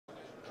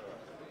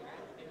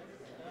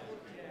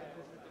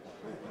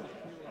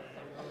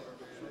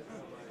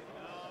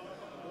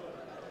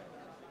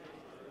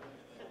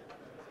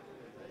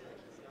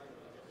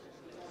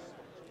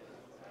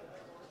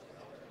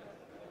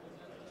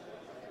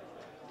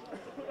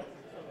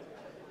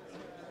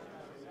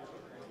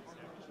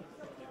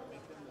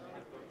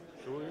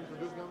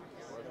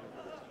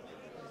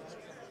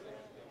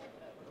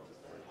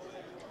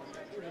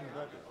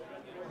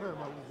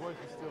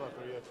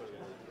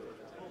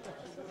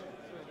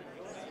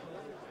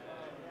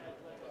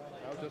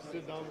Just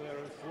sit down there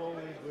and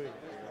slowly drink.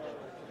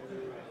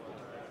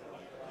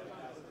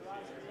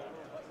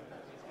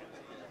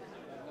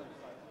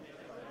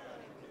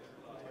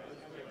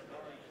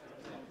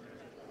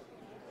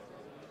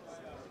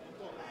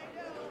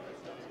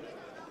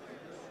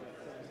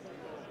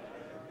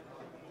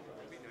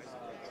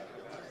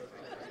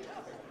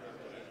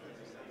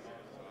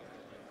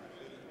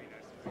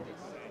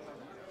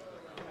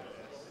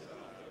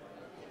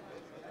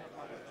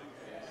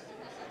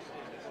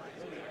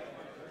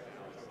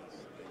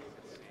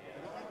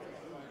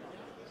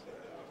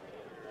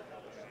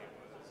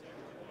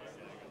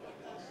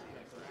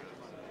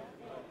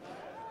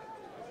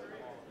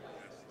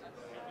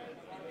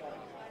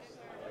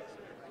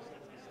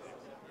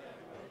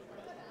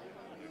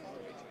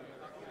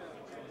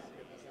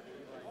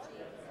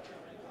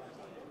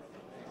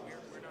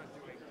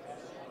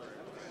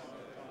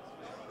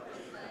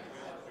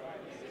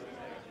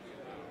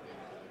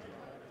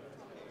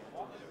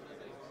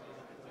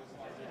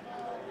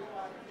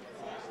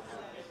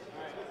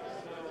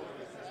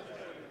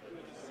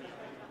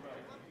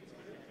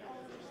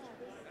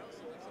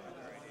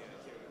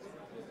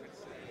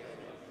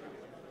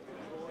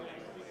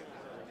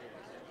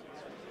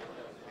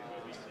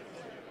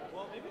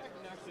 Well, maybe I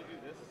can actually do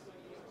this.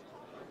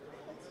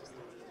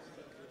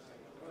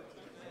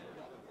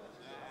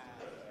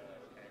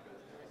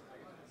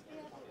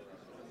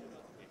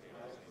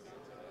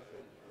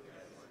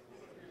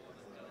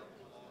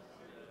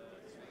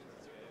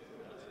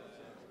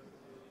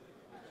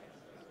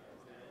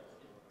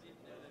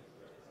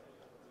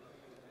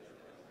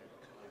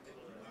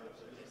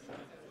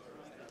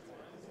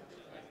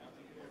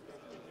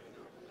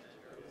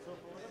 So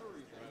for whatever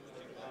reason, it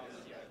doesn't work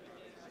the same. But yeah,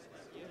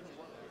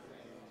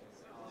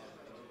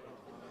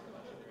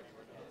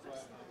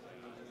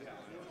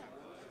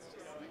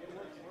 it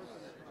works worse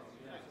on the phone.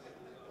 Yeah.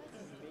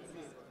 Maybe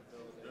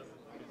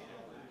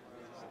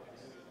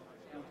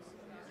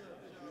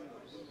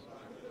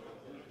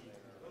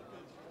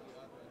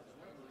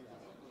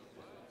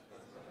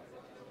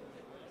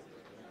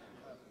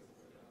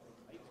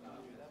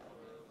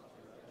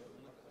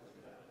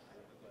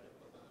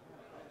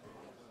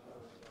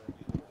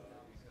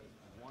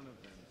one of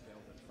them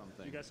failed at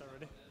something. You guys are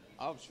ready?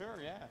 Oh,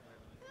 sure, yeah.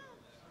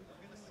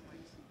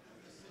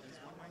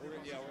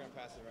 Yeah, we're gonna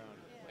pass it around.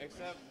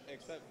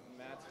 Except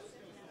Matt's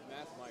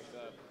mic'd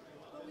up.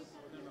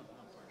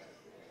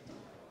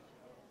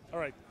 All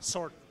right,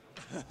 sort.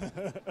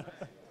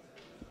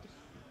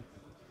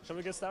 Shall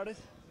we get started?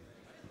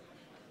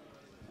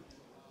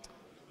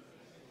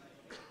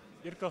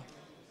 Jirko.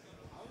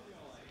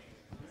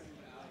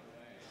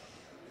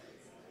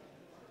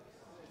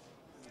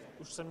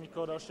 Už sem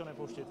nikoho dalšího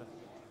nepouštějte.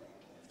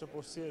 Už to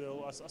pustí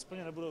dolů, aspoň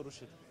je nebudou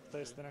rušit. To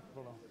je stejně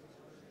plno.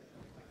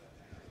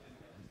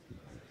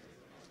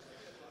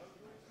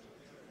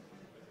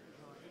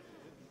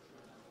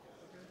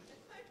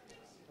 I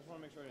just want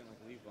to make sure I didn't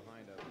like leave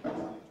behind a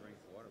drink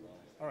water bottle.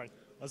 All right,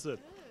 that's it.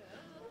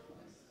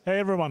 Hey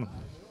everyone.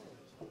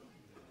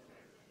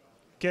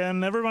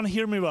 Can everyone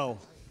hear me well?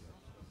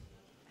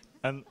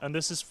 And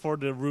this is for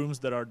the rooms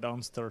that are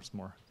downstairs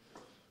more.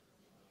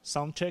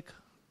 Sound check?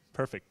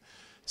 Perfect.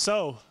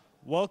 So,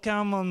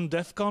 welcome on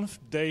DEF CONF,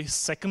 day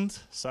 2nd,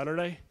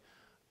 Saturday.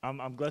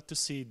 I'm glad to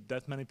see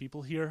that many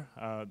people here.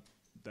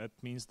 That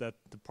means that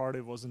the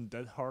party wasn't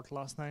that hard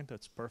last night.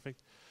 That's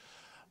perfect.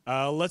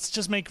 Let's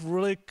just make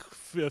real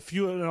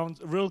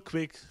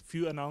quick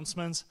few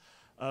announcements.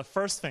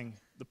 First thing,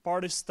 the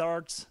party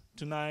starts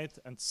tonight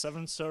at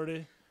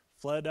 7:30.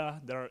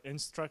 Fleda, there are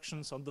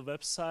instructions on the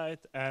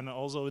website and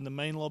also in the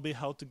main lobby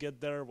how to get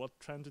there, what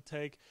train to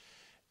take.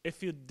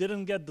 If you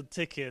didn't get the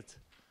ticket,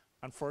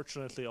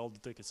 unfortunately all the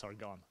tickets are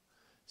gone.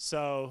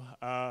 So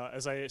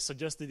as I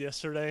suggested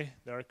yesterday,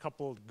 there are a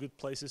couple of good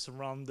places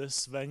around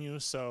this venue,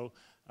 so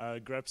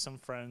grab some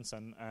friends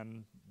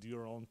and do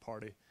your own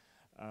party.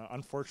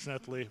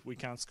 Unfortunately, we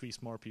can't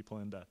squeeze more people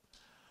in that.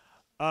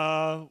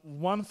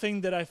 One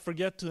thing that I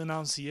forgot to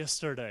announce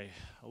yesterday.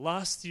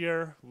 Last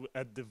year,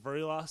 at the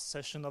very last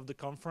session of the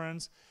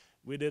conference,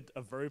 we did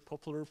a very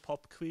popular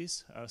pop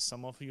quiz.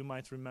 Some of you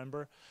might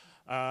remember.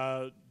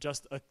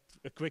 Just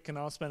a quick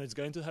announcement, it's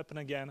going to happen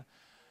again.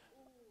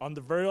 On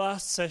the very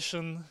last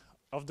session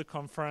of the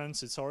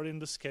conference, it's already in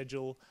the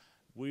schedule,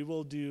 we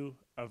will do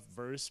a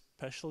very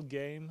special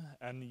game,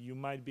 and you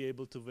might be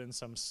able to win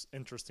some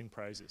interesting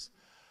prizes.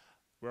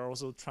 We're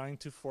also trying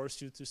to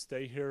force you to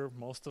stay here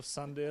most of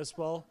Sunday as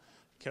well,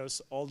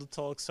 because all the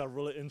talks are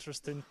really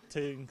interesting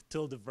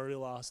till the very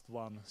last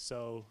one.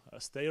 So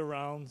stay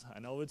around. I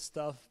know it's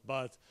tough,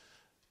 but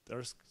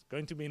there's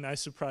going to be a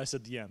nice surprise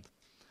at the end.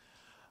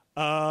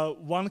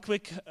 One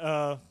quick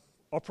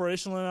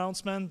operational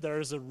announcement. There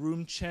is a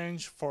room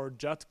change for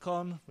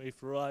JUTCon.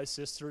 We've realized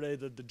yesterday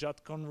that the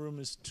JUTCon room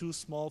is too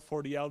small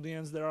for the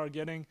audience that are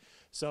getting.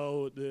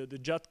 So the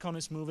JUTCon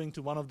is moving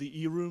to one of the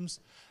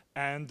E-rooms.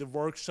 And the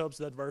workshops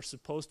that were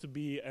supposed to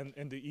be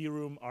in the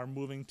E-room are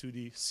moving to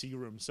the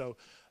C-room. So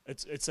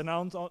it's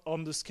announced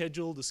on the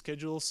schedule. The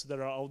schedules that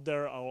are out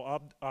there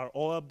are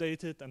all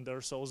updated, and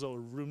there's also a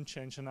room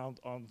change announced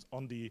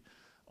on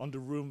on the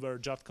room where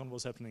JotCon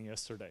was happening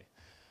yesterday.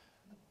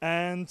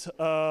 And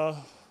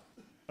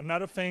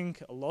another thing,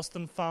 lost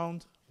and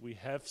found. We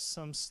have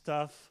some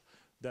stuff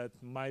that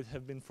might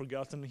have been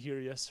forgotten here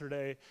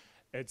yesterday.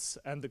 It's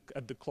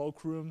at the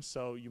cloakroom,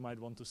 so you might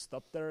want to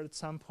stop there at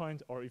some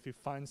point, or if you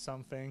find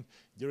something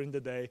during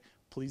the day,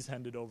 please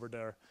hand it over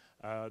there.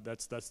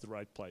 That's the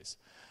right place.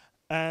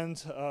 And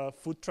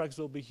food trucks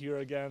will be here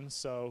again,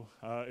 so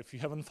if you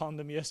haven't found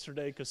them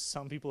yesterday, because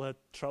some people had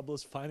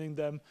troubles finding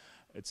them,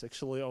 it's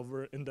actually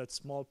over in that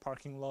small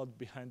parking lot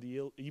behind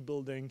the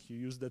E-building. You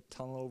use that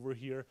tunnel over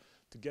here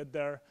to get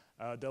there.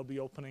 They'll be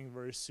opening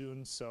very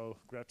soon, so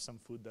grab some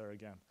food there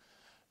again.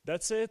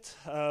 That's it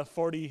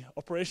for the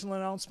operational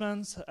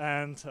announcements,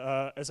 and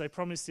as I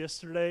promised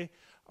yesterday,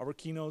 our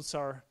keynotes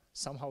are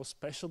somehow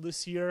special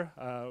this year.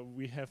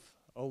 We have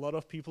a lot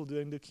of people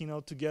doing the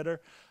keynote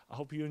together. I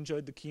hope you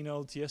enjoyed the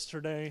keynote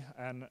yesterday,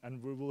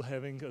 and we will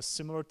having a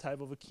similar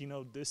type of a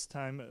keynote this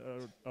time,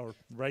 or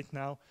right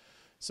now.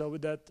 So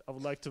with that, I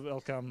would like to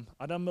welcome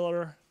Adam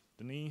Miller,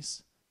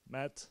 Denise,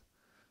 Matt,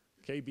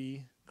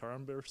 KB,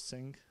 Karambir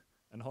Singh,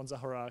 and Honza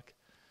Horak,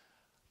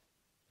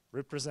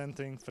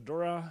 representing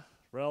Fedora,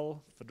 RHEL,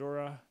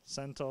 Fedora,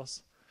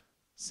 CentOS,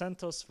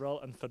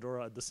 RHEL, and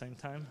Fedora at the same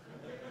time.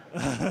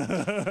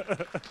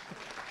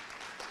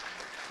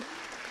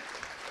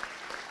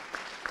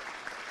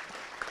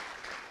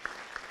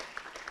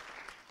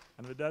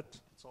 And with that,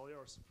 it's all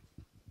yours.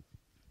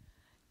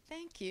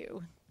 Thank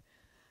you.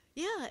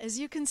 Yeah, as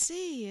you can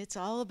see, it's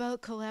all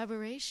about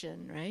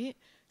collaboration, right?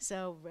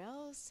 So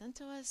RHEL,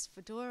 CentOS,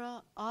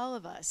 Fedora, all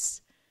of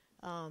us,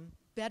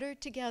 better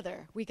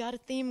together. We got a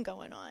theme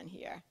going on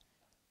here.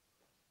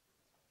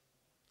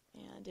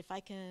 And if I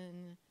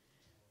can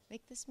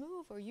make this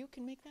move, or you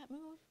can make that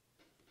move.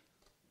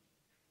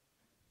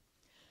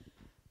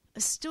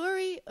 A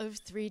story of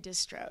 3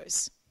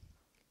 distros.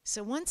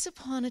 So once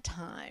upon a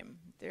time,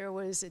 there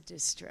was a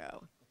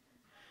distro.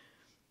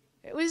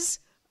 It was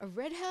a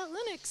Red Hat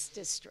Linux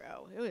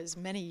distro. It was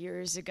many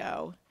years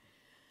ago.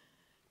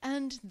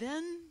 And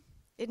then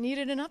it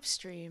needed an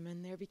upstream,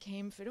 and there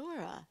became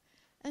Fedora.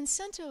 And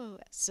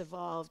CentOS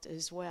evolved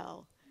as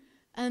well.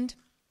 And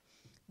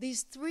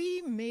these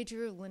 3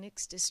 major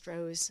Linux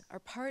distros are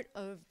part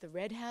of the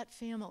Red Hat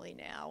family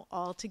now,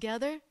 all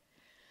together.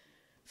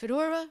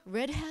 Fedora,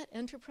 Red Hat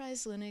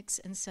Enterprise Linux,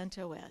 and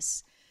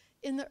CentOS.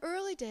 In the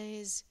early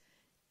days,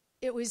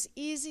 it was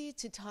easy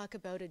to talk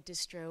about a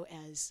distro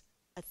as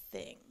a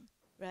thing,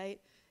 right?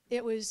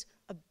 It was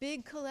a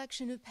big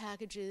collection of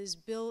packages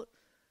built,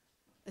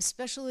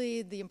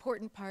 especially the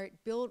important part,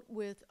 built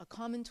with a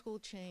common tool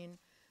chain,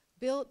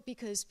 built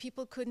because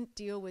people couldn't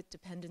deal with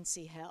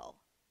dependency hell.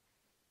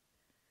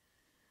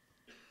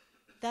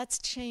 That's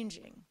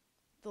changing.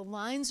 The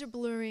lines are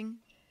blurring,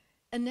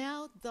 and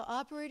now the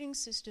operating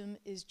system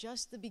is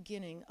just the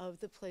beginning of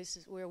the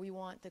places where we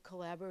want the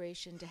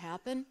collaboration to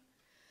happen.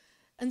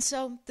 And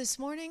so this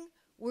morning,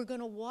 we're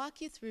going to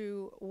walk you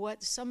through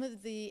what some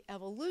of the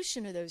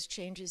evolution of those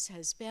changes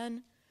has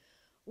been,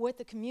 what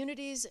the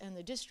communities and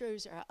the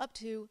distros are up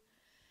to,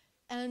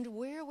 and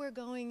where we're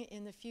going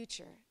in the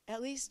future,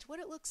 at least what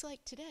it looks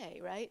like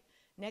today, right?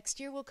 Next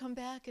year, we'll come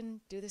back and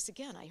do this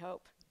again, I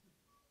hope.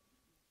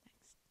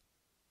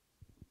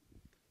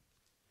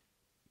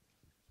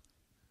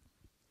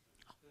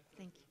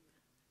 Thank you.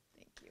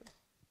 Thank you.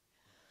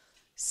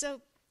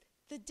 So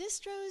the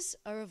distros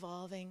are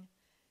evolving,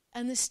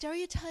 and the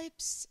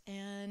stereotypes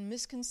and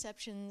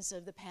misconceptions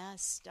of the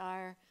past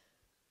are,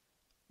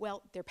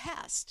 well, they're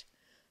past.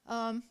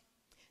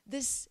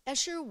 This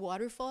Escher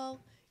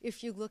waterfall,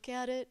 if you look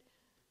at it,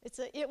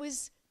 it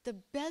was the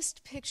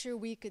best picture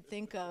we could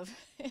think of.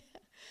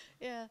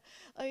 Yeah,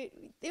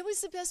 it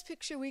was the best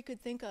picture we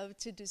could think of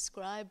to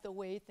describe the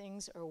way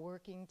things are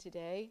working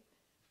today.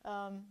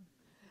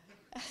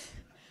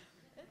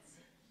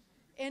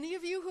 Any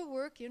of you who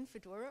work in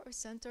Fedora or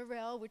CentOS,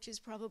 RHEL, which is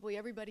probably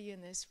everybody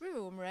in this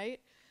room, right,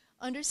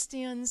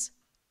 understands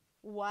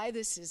why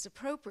this is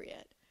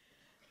appropriate.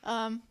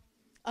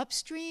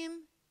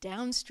 Upstream,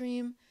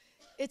 downstream,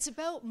 it's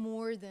about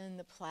more than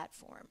the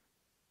platform.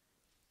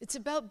 It's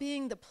about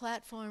being the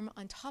platform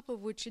on top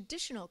of which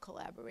additional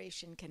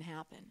collaboration can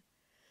happen.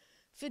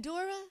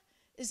 Fedora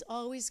is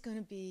always going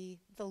to be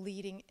the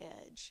leading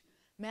edge.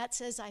 Matt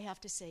says I have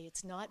to say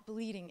it's not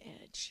bleeding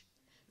edge.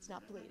 It's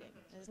not bleeding.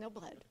 There's no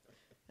blood.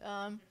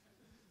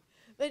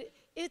 But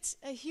it's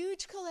a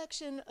huge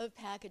collection of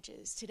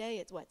packages. Today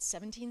it's what,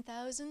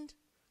 17,000?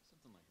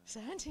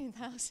 Something like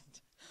that.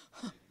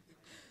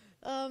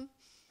 17,000.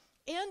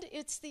 And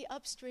it's the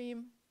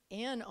upstream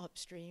and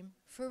upstream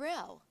for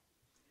RHEL.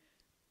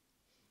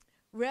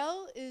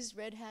 RHEL is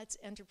Red Hat's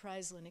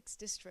enterprise Linux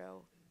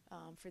distro,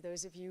 for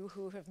those of you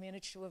who have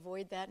managed to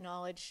avoid that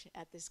knowledge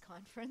at this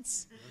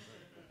conference.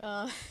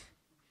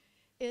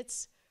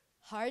 It's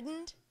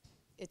hardened,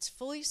 it's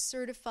fully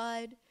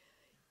certified,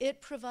 it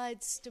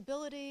provides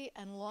stability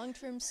and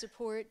long-term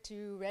support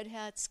to Red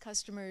Hat's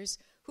customers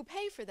who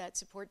pay for that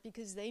support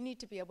because they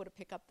need to be able to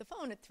pick up the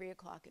phone at 3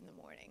 o'clock in the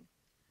morning.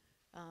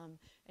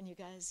 And you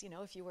guys,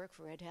 if you work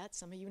for Red Hat,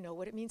 some of you know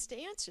what it means to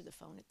answer the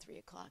phone at 3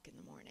 o'clock in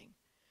the morning.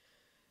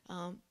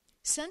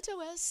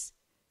 CentOS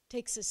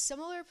takes a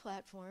similar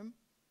platform,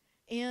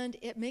 and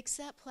it makes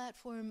that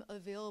platform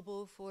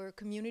available for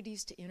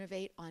communities to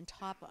innovate on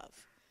top of,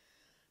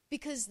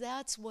 because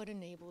that's what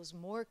enables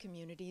more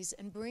communities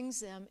and brings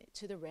them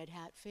to the Red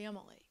Hat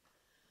family,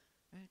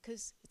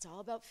 because it's all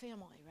about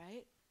family,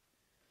 right?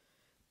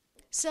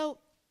 So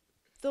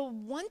the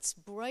once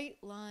bright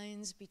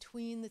lines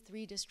between the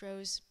three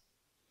distros,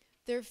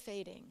 they're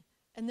fading,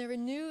 and there are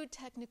new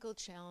technical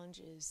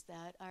challenges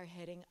that are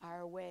heading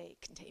our way,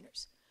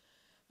 containers.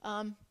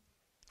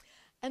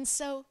 And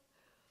so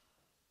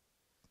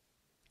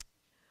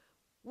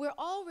we're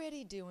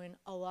already doing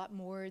a lot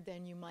more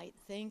than you might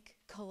think,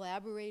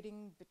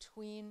 collaborating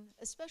between,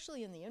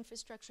 especially in the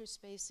infrastructure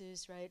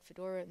spaces, right,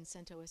 Fedora and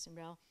CentOS and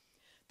RHEL.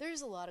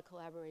 There's a lot of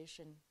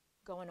collaboration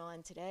going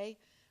on today.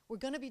 We're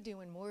going to be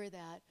doing more of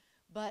that,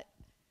 but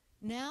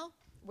now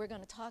we're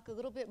going to talk a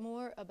little bit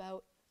more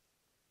about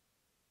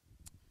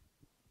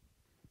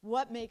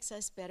what makes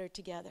us better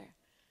together.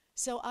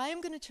 So I am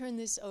going to turn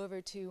this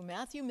over to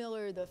Matthew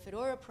Miller, the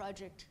Fedora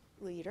project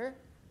leader,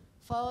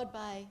 followed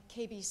by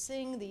KB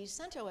Singh, the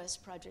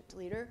CentOS project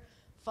leader,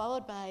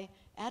 followed by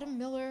Adam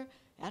Miller.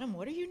 Adam,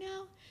 what are you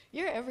now?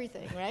 You're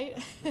everything, right?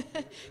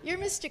 You're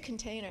Mr.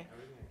 Container.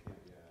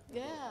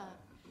 Yeah.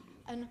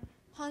 And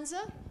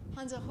Hansa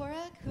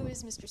Horak, who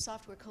is Mr.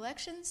 Software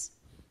Collections.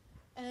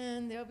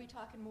 And they'll be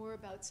talking more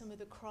about some of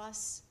the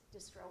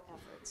cross-distro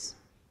efforts.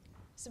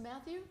 So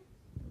Matthew,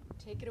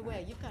 take it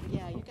away. You've got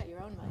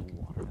your own mic.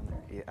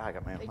 Yeah, I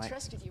got my own mic. They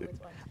trusted you with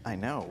one. I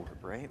know,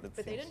 right? But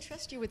they didn't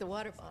trust you with a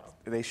water bottle.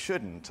 They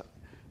shouldn't.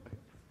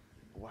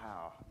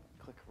 Wow.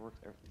 Click works.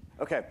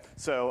 Okay,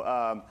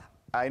 so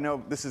I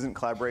know this isn't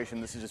collaboration.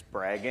 This is just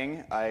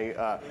bragging.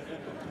 I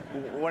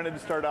wanted to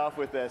start off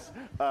with this.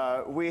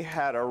 We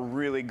had a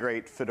really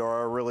great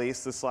Fedora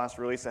release, this last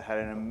release. It had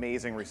an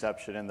amazing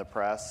reception in the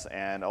press,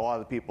 and a lot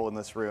of the people in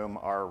this room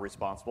are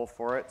responsible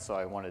for it. So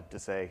I wanted to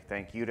say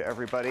thank you to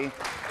everybody.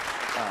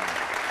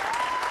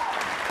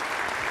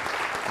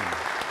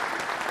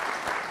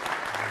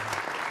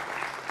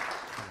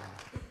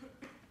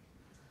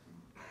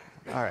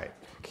 All right,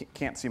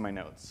 can't see my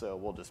notes, so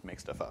we'll just make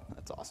stuff up.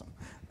 That's awesome.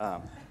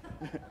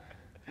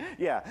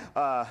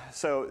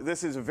 So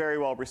this is a very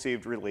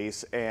well-received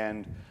release,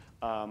 and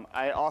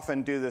I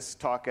often do this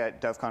talk at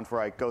DevConf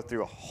where I go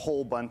through a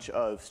whole bunch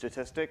of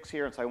statistics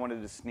here, and so I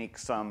wanted to sneak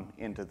some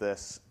into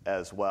this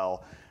as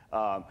well.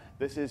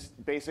 This is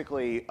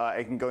basically,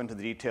 I can go into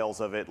the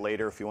details of it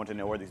later if you want to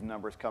know where these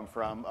numbers come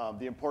from.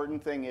 The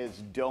important thing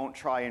is don't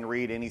try and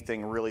read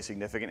anything really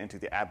significant into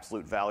the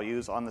absolute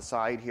values on the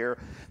side here.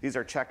 These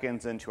are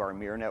check-ins into our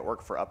mirror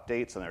network for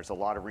updates, and there's a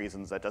lot of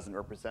reasons that doesn't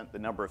represent the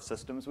number of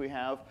systems we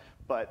have,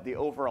 but the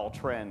overall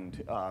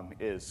trend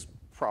is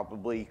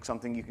probably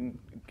something you can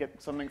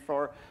get something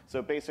for.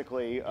 So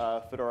basically,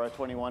 Fedora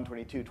 21,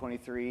 22,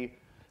 23,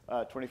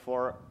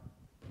 24,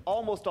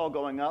 almost all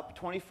going up.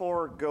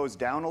 24 goes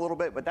down a little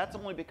bit, but that's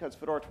only because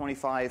Fedora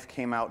 25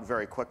 came out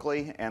very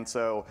quickly, and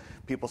so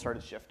people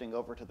started shifting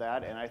over to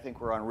that, and I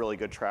think we're on really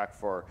good track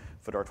for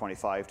Fedora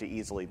 25 to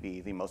easily be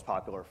the most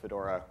popular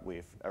Fedora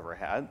we've ever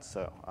had.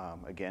 So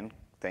again,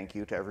 thank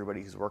you to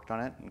everybody who's worked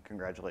on it, and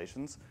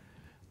congratulations.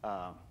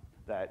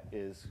 That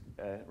is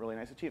a really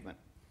nice achievement.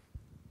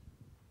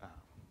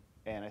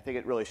 And I think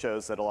it really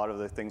shows that a lot of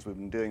the things we've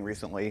been doing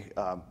recently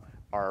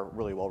are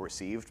really well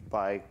received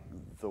by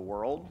the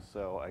world.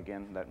 So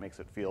again, that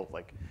makes it feel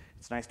like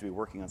it's nice to be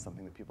working on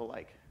something that people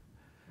like.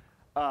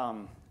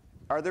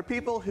 Are there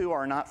people who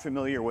are not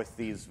familiar with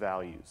these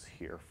values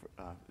here?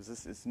 Is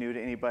this new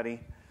to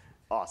anybody?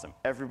 Awesome.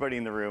 Everybody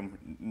in the room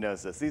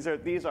knows this. These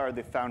are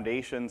the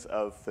foundations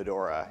of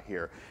Fedora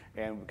here,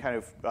 and kind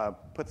of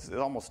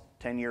almost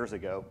 10 years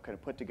ago, kind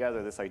of put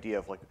together this idea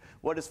of like,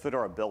 what is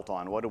Fedora built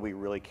on? What do we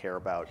really care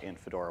about in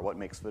Fedora? What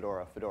makes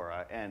Fedora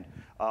Fedora? And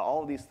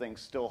all of these things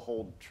still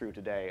hold true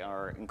today,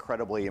 are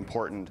incredibly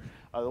important.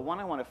 The one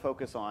I want to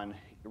focus on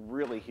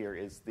really here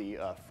is the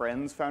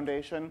Friends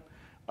Foundation,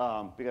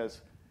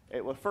 because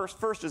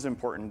first is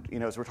important,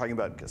 as we're talking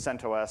about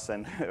CentOS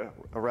and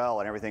RHEL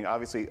and everything.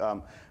 Obviously,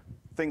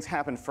 things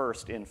happen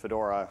first in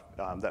Fedora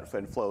that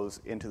then flows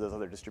into those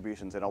other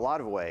distributions in a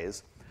lot of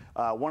ways.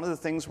 One of the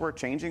things we're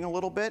changing a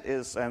little bit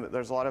is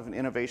there's a lot of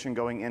innovation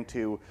going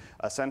into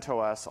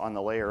CentOS on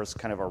the layers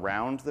kind of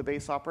around the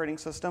base operating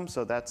system.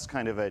 So that's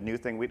kind of a new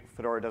thing.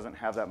 Fedora doesn't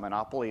have that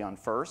monopoly on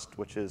first,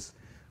 which is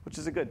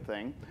a good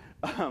thing.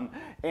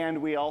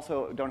 And we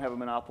also don't have a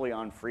monopoly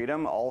on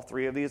freedom. All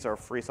three of these are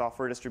free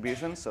software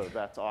distributions, so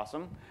that's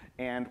awesome.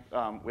 And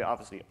we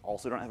obviously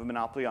also don't have a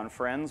monopoly on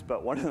friends,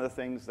 but one of the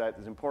things that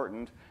is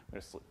important, I'm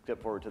going to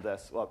skip forward to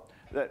this, well,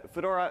 that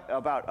Fedora,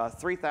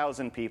 about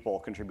 3,000 people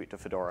contribute to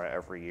Fedora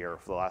every year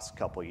for the last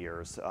couple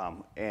years.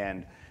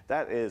 And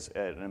that is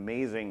an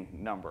amazing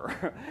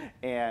number.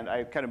 And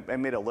I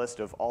made a list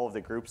of all of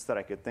the groups that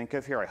I could think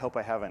of here. I hope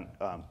I haven't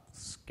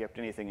skipped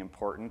anything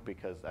important,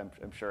 because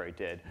I'm sure I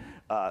did.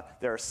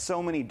 There are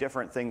so many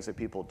different things that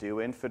people do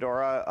in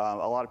Fedora.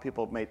 A lot of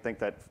people may think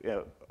that,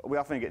 we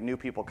often get new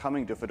people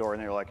coming to Fedora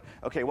and they're like,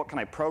 okay, what can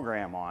I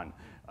program on?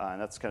 And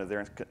that's kind of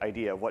their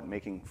idea of what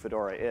making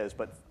Fedora is.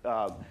 But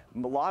a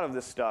lot of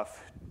this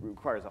stuff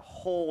requires a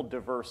whole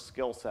diverse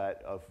skill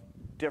set of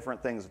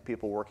different things of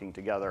people working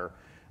together.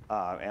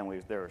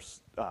 And there's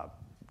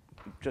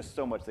just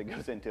so much that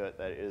goes into it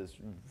that is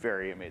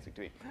very amazing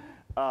to me.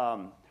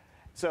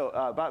 So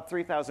about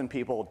 3,000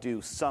 people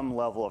do some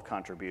level of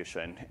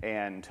contribution.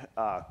 And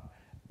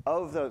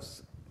of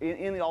those,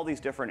 in all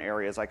these different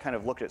areas, I kind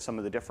of looked at some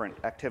of the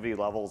different activity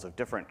levels of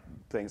different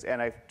things.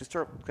 And I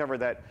discovered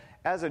that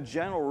as a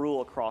general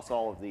rule across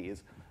all of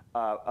these,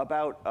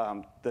 about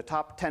the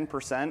top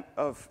 10%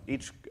 of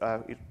each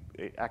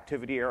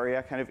activity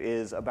area kind of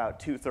is about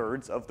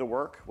 2/3 of the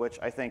work, which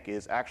I think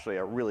is actually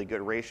a really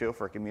good ratio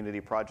for a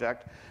community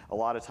project. A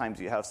lot of times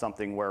you have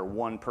something where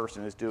one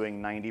person is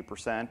doing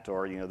 90%,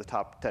 or the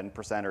top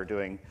 10% are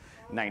doing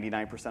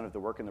 99% of the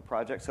work in the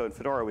project. So in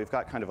Fedora, we've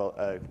got kind of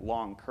a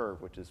long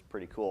curve, which is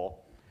pretty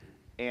cool.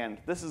 And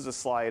this is a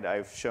slide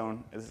I've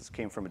shown. This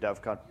came from a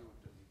DevCon.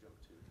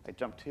 I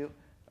jumped to?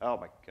 Oh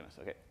my goodness,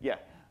 okay, yeah.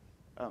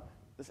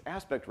 This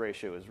aspect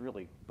ratio is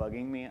really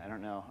bugging me. I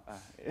don't know.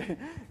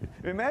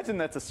 Imagine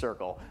that's a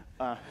circle.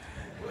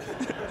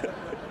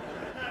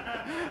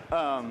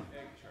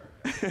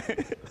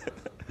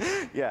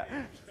 Yeah.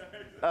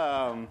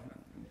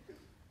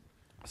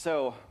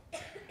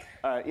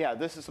 Yeah,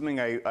 this is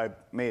something I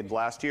made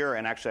last year,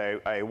 and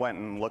actually I went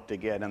and looked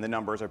again, and the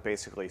numbers are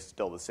basically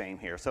still the same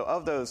here. So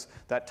of those,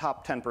 that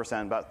top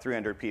 10%, about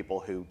 300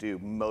 people who do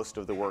most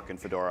of the work in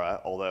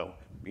Fedora, although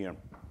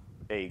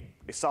a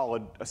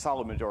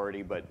solid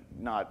majority, but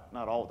not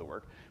all of the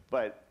work.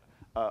 But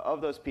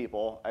of those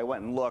people, I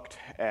went and looked,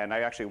 and I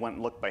actually went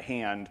and looked by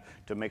hand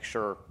to make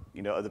sure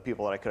the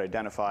people that I could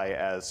identify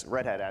as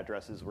Red Hat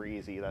addresses were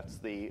easy. That's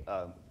the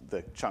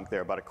chunk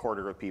there. About a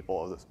quarter of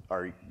people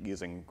are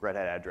using Red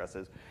Hat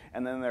addresses.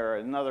 And then there are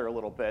another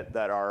little bit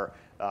that are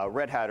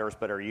Red Hatters,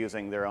 but are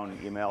using their own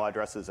email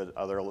addresses at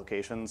other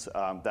locations.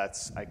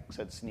 That's, I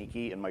said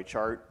sneaky in my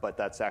chart, but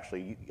that's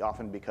actually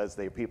often because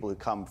they're people who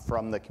come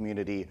from the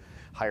community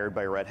hired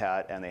by Red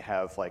Hat, and they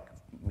have, like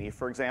me,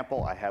 for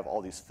example, I have all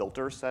these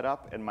filters set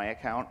up in my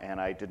account, and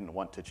I didn't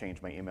want to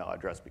change my email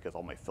address because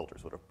all my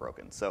filters would have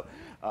broken. So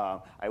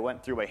I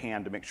went through by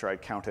hand to make sure I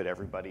counted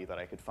everybody that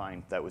I could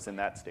find that was in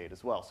that state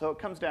as well. So it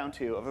comes down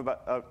to, of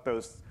about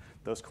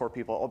those core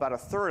people, about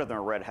 1/3 of them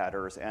are Red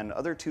Hatters, and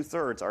other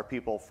 2/3 are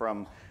people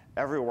from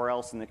everywhere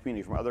else in the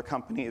community, from other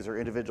companies or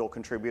individual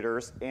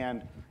contributors.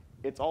 And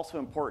it's also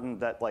important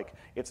that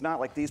it's not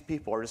like these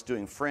people are just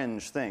doing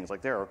fringe things.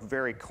 Like, there are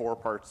very core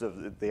parts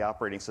of the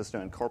operating system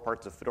and core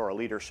parts of Fedora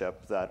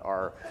leadership that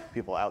are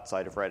people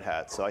outside of Red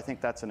Hat. So I think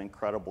that's an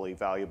incredibly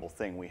valuable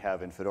thing we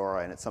have in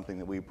Fedora, and it's something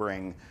that we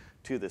bring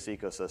to this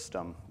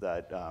ecosystem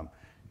that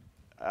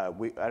I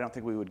don't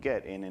think we would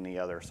get in any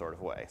other sort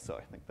of way. So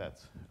I think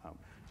that's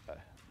a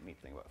neat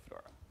thing about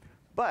Fedora.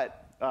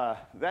 But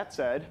that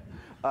said,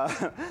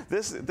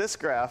 this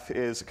graph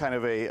is kind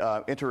of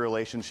a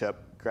interrelationship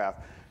graph.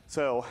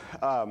 So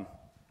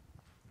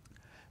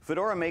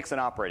Fedora makes an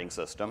operating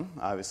system,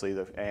 obviously,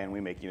 and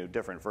we make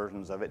different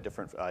versions of it,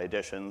 different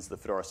editions, the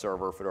Fedora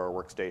server, Fedora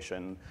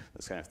workstation,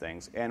 those kind of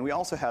things. And we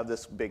also have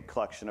this big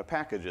collection of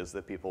packages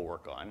that people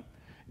work on.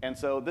 And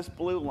so this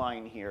blue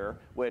line here,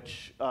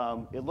 which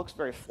it looks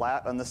very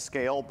flat on the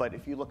scale, but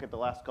if you look at the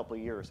last couple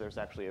of years, there's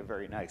actually a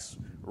very nice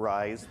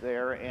rise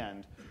there,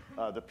 and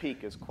the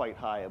peak is quite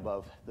high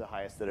above the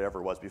highest that it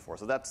ever was before.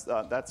 So that's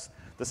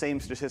the same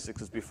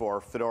statistics as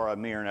before, Fedora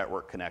mirror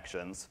network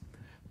connections.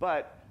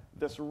 But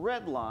this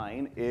red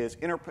line is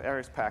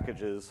enterprise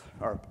packages,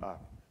 or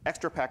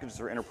extra packages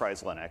for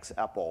enterprise Linux,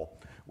 EPEL,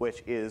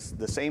 which is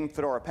the same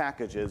Fedora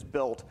packages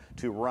built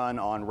to run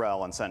on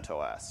RHEL and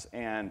CentOS.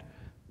 And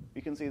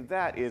you can see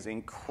that is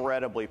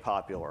incredibly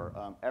popular.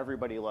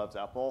 Everybody loves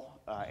EPEL,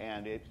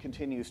 and it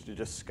continues to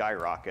just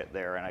skyrocket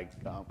there, and I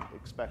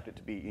expect it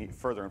to be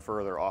further and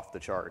further off the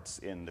charts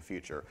in the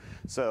future.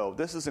 So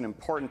this is an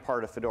important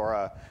part of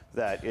Fedora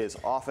that is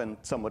often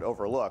somewhat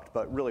overlooked,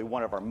 but really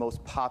one of our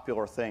most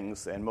popular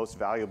things and most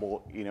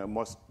valuable,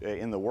 most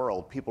in the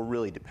world. People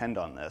really depend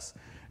on this.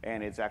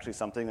 And it's actually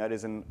something that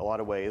is in a lot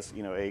of ways,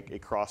 a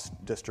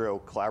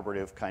cross-distro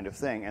collaborative kind of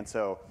thing. And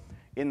so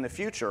in the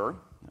future,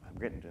 I'm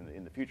getting to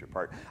in the future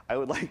part, I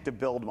would like to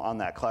build on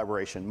that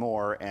collaboration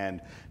more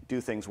and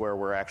do things where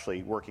we're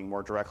actually working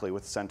more directly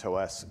with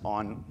CentOS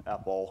on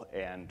EPEL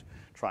and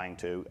trying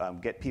to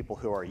get people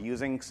who are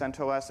using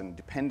CentOS and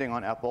depending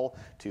on EPEL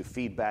to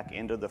feed back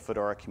into the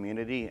Fedora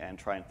community and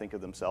try and think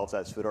of themselves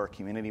as Fedora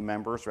community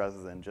members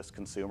rather than just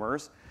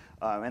consumers.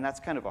 And that's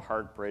kind of a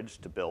hard bridge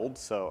to build,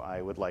 so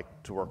I would like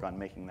to work on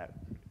making that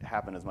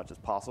happen as much as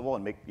possible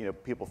and make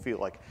people feel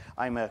like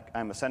I'm a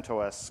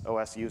CentOS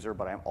OS user,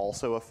 but I'm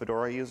also a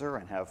Fedora user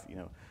and have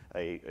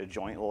a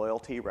joint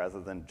loyalty rather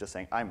than just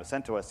saying I'm a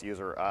CentOS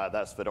user.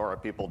 That's Fedora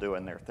people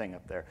doing their thing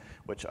up there,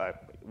 which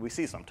we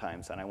see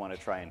sometimes, and I want to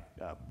try and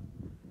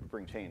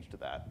bring change to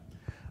that.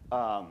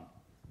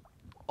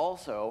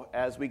 Also,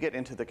 as we get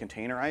into the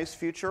containerized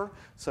future,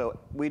 so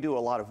we do a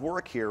lot of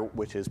work here,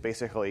 which is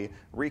basically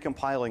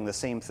recompiling the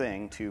same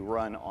thing to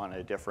run on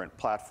a different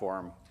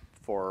platform.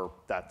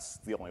 That's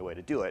the only way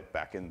to do it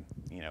back in,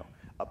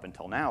 up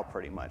until now,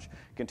 pretty much.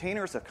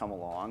 Containers have come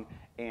along,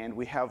 and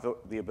we have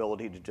the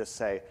ability to just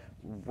say,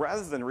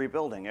 rather than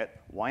rebuilding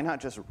it, why not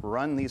just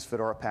run these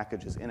Fedora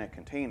packages in a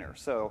container?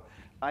 So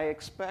I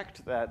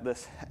expect that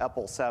this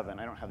EPEL 7,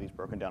 I don't have these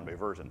broken down by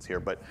versions here,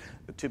 but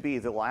to be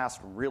the last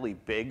really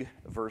big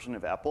version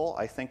of EPEL.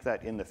 I think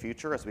that in the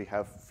future, as we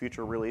have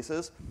future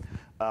releases,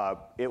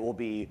 it will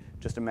be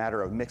just a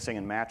matter of mixing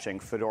and matching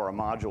Fedora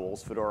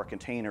modules, Fedora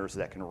containers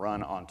that can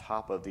run on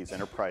top of these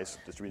enterprise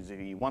distributions.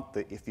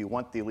 If you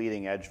want the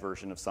leading edge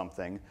version of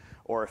something,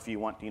 or if you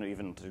want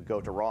even to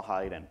go to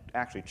Rawhide and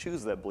actually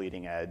choose the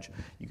bleeding edge,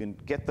 you can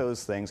get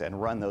those things and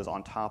run those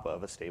on top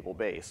of a stable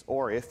base.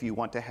 Or if you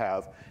want to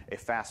have a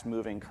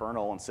fast-moving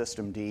kernel and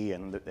systemd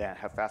and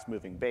have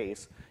fast-moving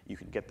base, you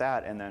can get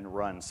that and then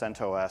run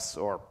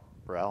CentOS or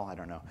RHEL, I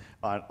don't know,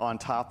 on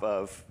top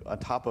of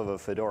a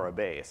Fedora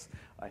base.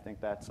 I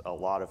think that's a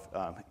lot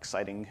of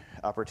exciting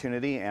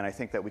opportunity, and I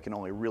think that we can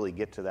only really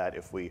get to that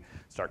if we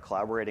start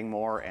collaborating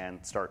more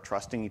and start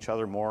trusting each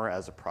other more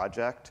as a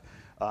project.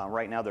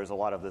 Right now, there's a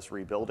lot of this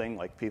rebuilding,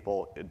 like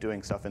people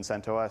doing stuff in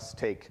CentOS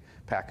take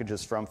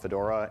packages from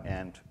Fedora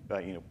and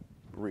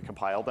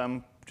recompile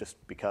them just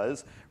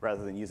because,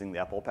 rather than using the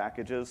EPEL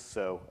packages.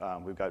 So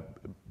we've got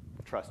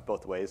trust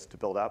both ways to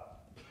build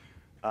up.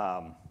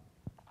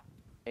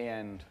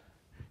 And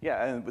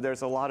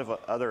there's a lot of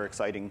other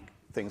exciting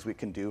things we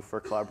can do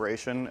for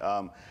collaboration.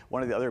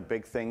 One of the other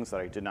big things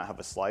that I did not have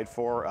a slide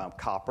for,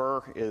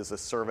 Copper is a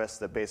service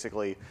that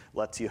basically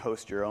lets you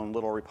host your own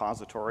little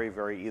repository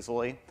very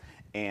easily.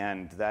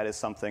 And that is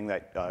something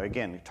that,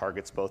 again,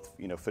 targets both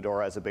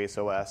Fedora as a base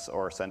OS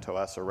or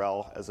CentOS or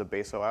RHEL as a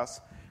base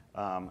OS.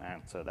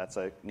 And so that's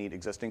a neat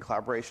existing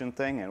collaboration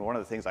thing. And one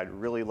of the things I'd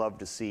really love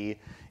to see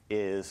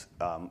is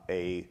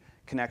a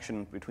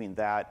connection between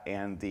that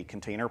and the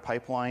container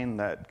pipeline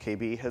that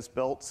KB has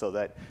built, so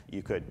that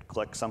you could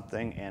click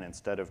something and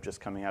instead of just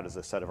coming out as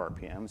a set of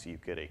RPMs, you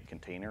get a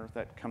container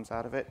that comes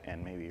out of it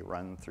and maybe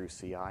run through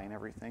CI and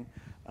everything.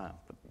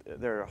 But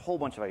there are a whole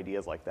bunch of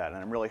ideas like that, and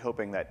I'm really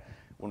hoping that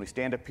when we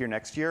stand up here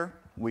next year,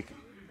 we can,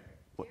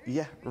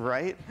 yeah,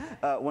 right?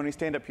 When we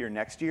stand up here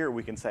next year,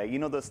 we can say,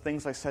 those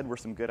things I said were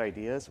some good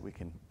ideas. We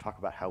can talk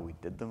about how we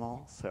did them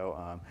all.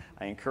 So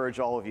I encourage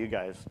all of you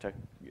guys to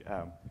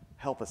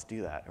help us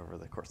do that over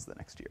the course of the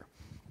next year.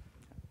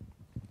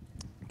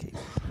 Okay.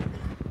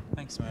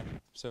 Thanks, Matt.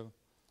 So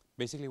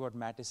basically what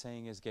Matt is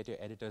saying is get your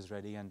editors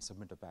ready and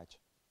submit a patch,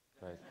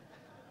 right?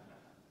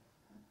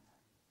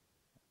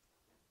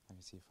 Let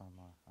me see if I'm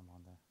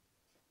on there.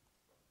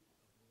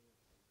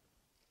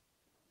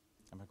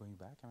 Am I going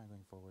back? Am I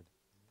going forward?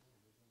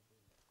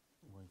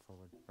 I'm going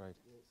forward, right.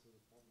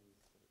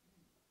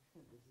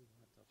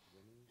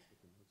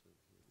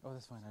 Oh,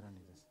 that's fine. I don't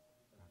need this.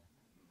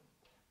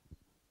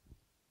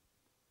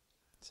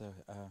 So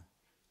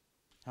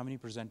how many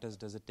presenters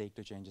does it take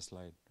to change a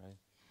slide, right?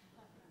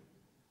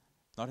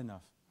 Not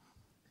enough.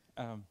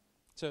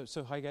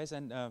 So hi, guys.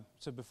 And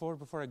so before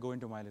I go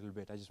into my little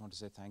bit, I just want to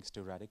say thanks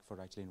to Radek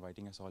for actually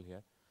inviting us all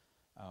here.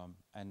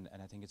 And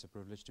I think it's a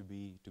privilege to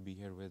be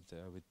here with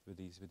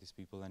these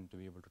people and to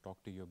be able to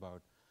talk to you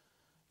about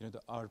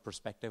our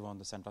perspective on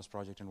the CentOS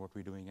project and what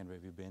we're doing and where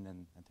we've been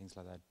and things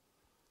like that.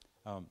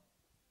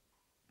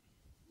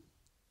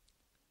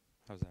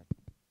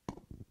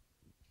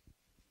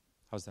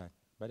 How's that?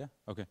 Better?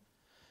 Okay.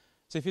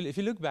 So if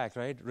you look back,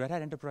 right, Red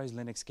Hat Enterprise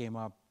Linux came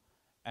up,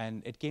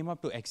 and it came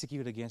up to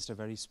execute against a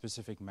very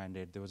specific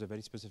mandate. There was a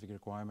very specific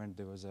requirement.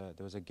 There was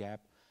a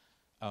gap.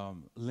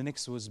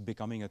 Linux was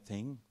becoming a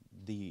thing.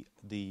 The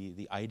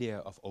idea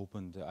of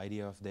open, the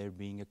idea of there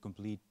being a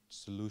complete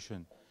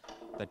solution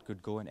that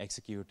could go and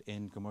execute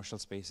in commercial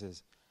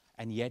spaces,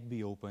 and yet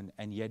be open,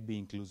 and yet be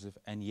inclusive,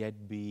 and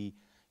yet be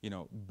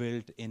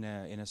built in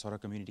a sort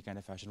of community kind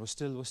of fashion was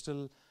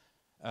still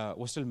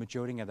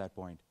maturing at that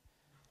point.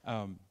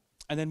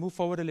 And then move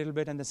forward a little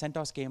bit, and the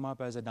CentOS came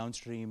up as a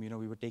downstream.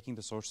 We were taking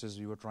the sources,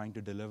 we were trying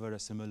to deliver a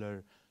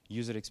similar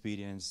user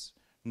experience,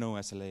 no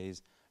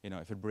SLAs.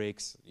 If it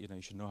breaks, you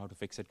should know how to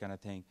fix it, kind of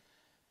thing.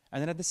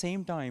 And then at the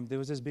same time, there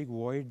was this big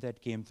void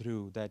that came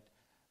through that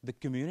the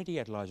community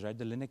at large, right,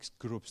 the Linux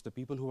groups, the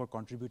people who are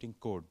contributing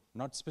code,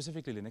 not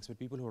specifically Linux, but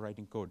people who are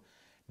writing code,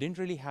 didn't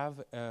really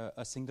have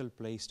a single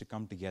place to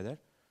come together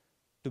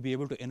to be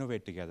able to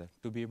innovate together,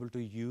 to be able to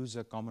use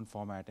a common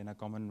format in a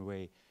common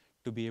way,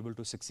 to be able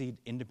to succeed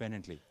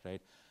independently,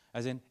 right?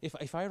 As in,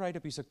 if I write a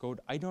piece of code,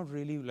 I don't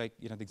really like,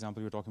 the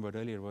example you were talking about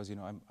earlier was,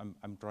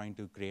 I'm trying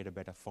to create a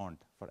better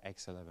font for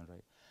X11,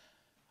 right?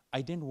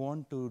 I didn't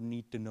want to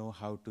need to know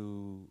how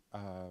to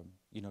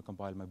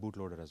compile my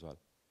bootloader as well.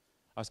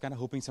 I was kind of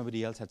hoping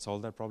somebody else had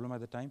solved that problem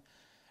at the time,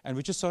 and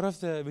which is sort of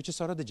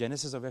the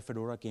genesis of where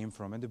Fedora came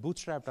from. And they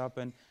bootstrapped up,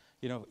 and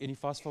and you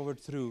fast forward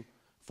through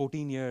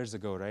 14 years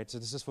ago, right? So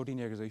this is 14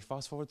 years ago. You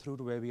fast forward through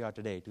to where we are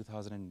today,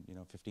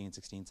 2015,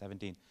 16,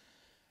 17.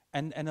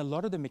 And a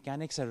lot of the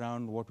mechanics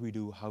around what we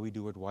do, how we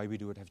do it, why we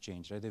do it have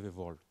changed, right? They've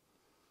evolved.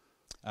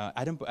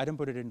 Adam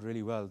put it in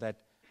really well that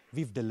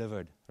we've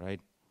delivered, right?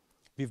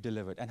 We've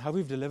delivered. And how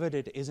we've delivered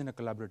it is in a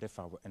collaborative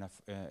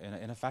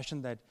in a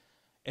fashion that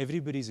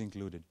everybody's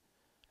included.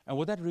 And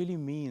what that really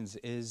means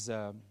is,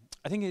 I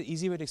think an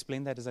easy way to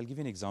explain that is I'll give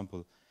you an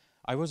example.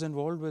 I was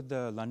involved with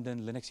the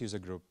London Linux user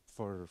group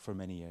for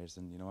many years,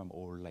 and I'm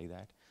old like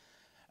that.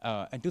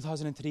 In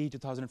 2003,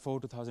 2004,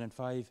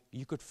 2005,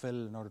 you could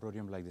fill an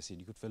auditorium like this.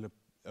 You could fill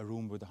a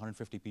room with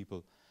 150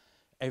 people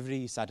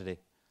every Saturday.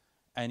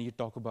 And you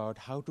talk about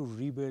how to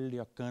rebuild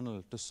your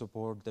kernel to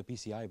support the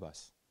PCI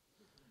bus,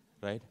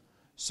 right?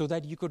 So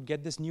that you could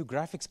get this new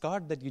graphics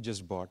card that you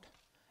just bought,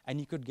 and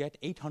you could get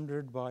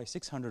 800 by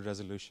 600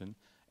 resolution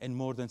in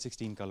more than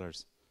 16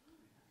 colors,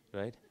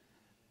 right?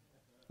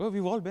 Well,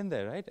 we've all been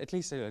there, right? At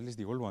least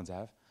the old ones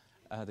have.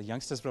 The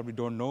youngsters probably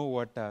don't know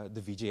what the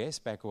VGA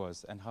spec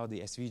was and how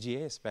the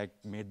SVGA spec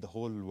made the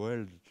whole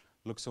world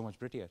look so much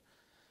prettier.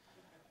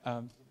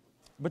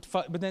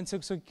 But then, so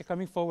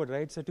coming forward,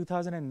 right? So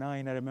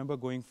 2009, I remember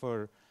going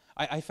for,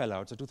 I fell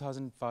out. So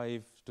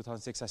 2005,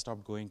 2006, I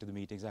stopped going to the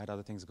meetings. I had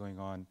other things going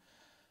on.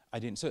 I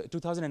didn't. So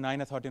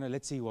 2009, I thought,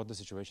 let's see what the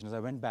situation is. I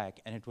went back,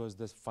 and it was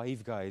the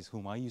 5 guys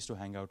whom I used to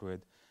hang out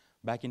with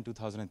back in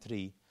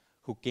 2003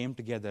 who came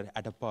together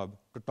at a pub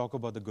to talk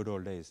about the good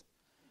old days.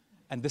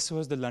 And this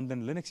was the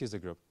London Linux user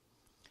group.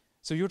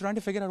 So you're trying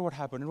to figure out what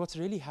happened. And what's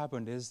really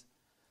happened is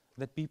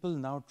that people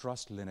now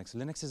trust Linux.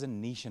 Linux isn't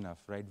niche enough,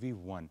 right? We've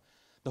won.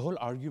 The whole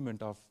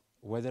argument of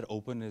whether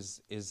open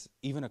is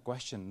even a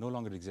question no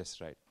longer exists,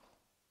 right?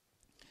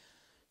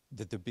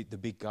 The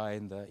big guy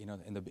in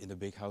the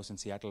big house in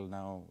Seattle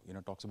now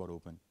talks about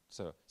open.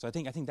 So I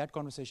think that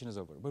conversation is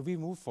over. But we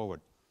move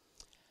forward.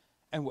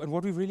 And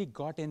what we've really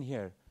got in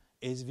here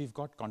is we've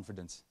got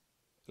confidence.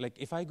 Like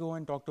if I go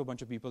and talk to a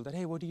bunch of people that,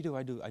 hey, what do you do?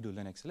 I do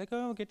Linux. Like,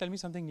 oh, okay, tell me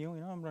something new.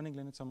 I'm running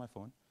Linux on my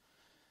phone.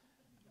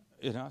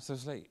 So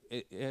it's like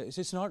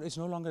it's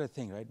no longer a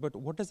thing, right? But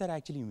what does that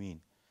actually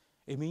mean?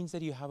 It means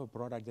that you have a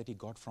product that you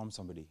got from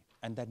somebody,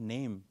 and that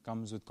name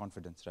comes with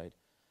confidence, right?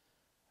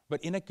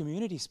 But in a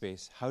community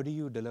space, how do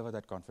you deliver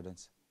that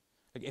confidence?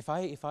 Like if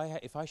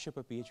I ship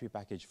a PHP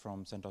package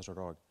from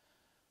CentOS.org,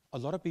 a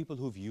lot of people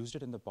who've used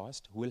it in the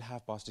past will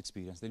have past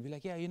experience. They'll be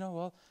like, yeah,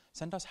 well,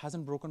 CentOS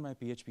hasn't broken my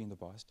PHP in the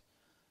past.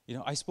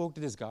 I spoke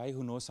to this guy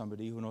who knows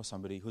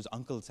somebody whose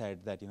uncle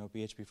said that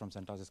PHP from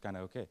CentOS is kind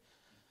of okay.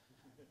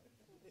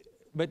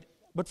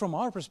 But from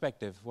our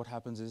perspective, what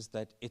happens is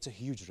that it's a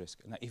huge risk.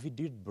 Now, if we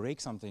did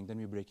break something, then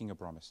we're breaking a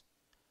promise.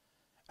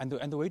 And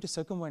the way to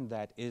circumvent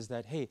that is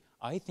that, hey,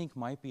 I think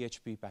my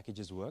PHP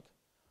packages work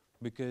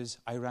because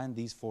I ran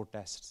these 4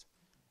 tests,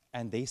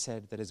 and they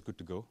said that it's good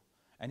to go.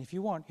 And if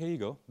you want, here you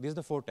go. These are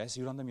the 4 tests.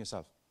 You run them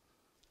yourself.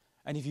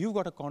 And if you've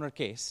got a corner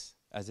case,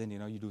 as in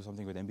you do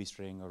something with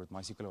MB-string or with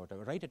MySQL or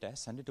whatever, write a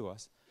test, send it to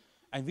us,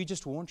 and we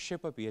just won't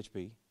ship a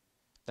PHP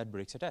that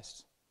breaks a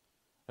test.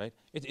 Right?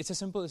 It's a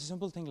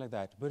simple thing like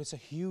that, but it's a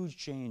huge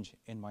change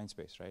in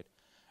Mindspace, right?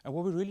 And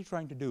what we're really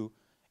trying to do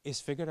is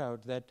figure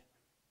out that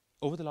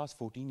over the last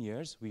 14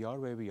 years, we are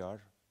where we are,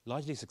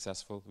 largely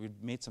successful.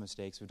 We've made some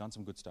mistakes. We've done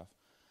some good stuff.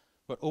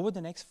 But over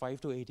the next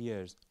 5 to 8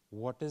 years,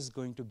 what is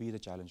going to be the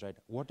challenge, right?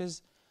 What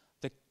is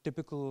the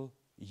typical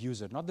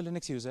user, not the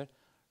Linux user,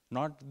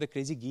 not the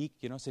crazy geek,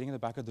 sitting in the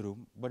back of the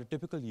room, but a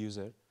typical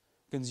user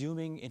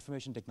consuming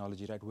information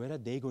technology, right? Where are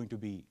they going to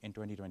be in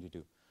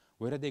 2022?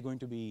 Where are they going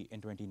to be in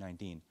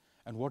 2019?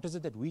 And what is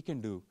it that we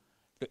can do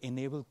to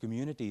enable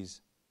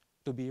communities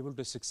to be able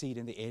to succeed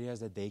in the areas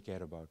that they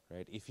care about,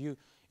 right? If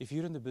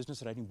you're in the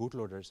business of writing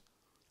bootloaders,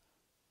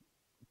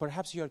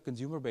 perhaps your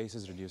consumer base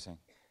is reducing.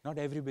 Not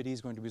everybody is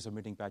going to be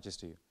submitting patches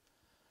to you.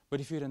 But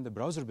if you're in the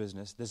browser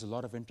business, there's a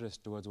lot of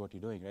interest towards what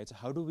you're doing, right? So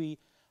how do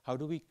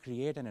we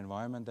create an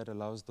environment that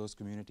allows those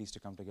communities to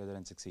come together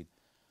and succeed?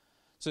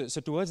 So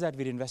towards that,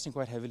 we're investing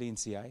quite heavily in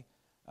CI.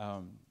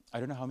 I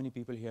don't know how many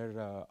people here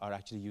are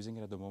actually using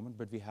it at the moment,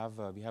 but we have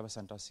a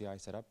CentOS CI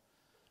set up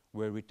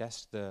where we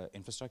test the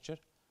infrastructure,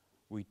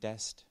 we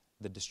test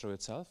the distro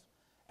itself,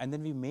 and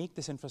then we make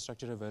this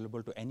infrastructure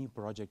available to any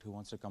project who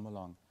wants to come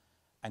along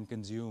and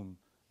consume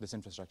this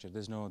infrastructure.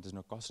 There's no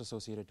cost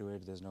associated to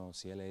it. There's no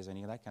CLAs,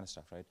 any of that kind of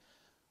stuff, right?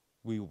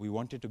 We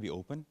want it to be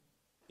open.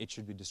 It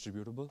should be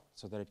distributable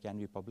so that it can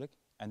be public,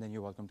 and then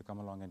you're welcome to come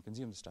along and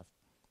consume the stuff.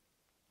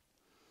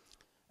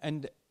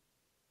 And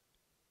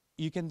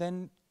you can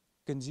then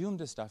consume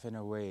this stuff in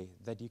a way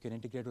that you can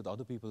integrate with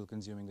other people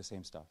consuming the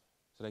same stuff.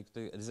 So like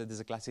there's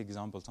a classic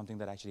example, something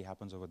that actually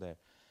happens over there,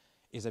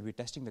 is that we're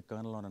testing the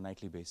kernel on a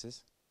nightly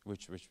basis,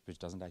 which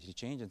doesn't actually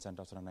change in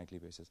CentOS on a nightly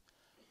basis.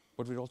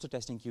 But we're also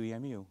testing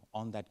QEMU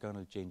on that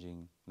kernel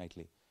changing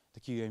nightly. The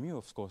QEMU,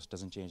 of course,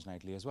 doesn't change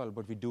nightly as well,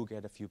 but we do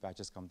get a few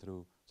patches come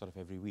through sort of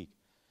every week.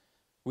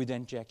 We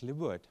then check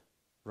libvirt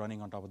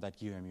running on top of that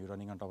QEMU,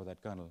 running on top of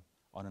that kernel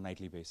on a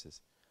nightly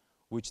basis,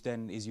 which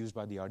then is used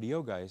by the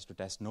RDO guys to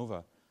test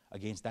Nova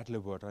against that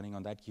libvirt running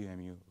on that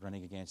QEMU,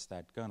 running against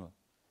that kernel.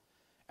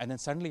 And then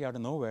suddenly out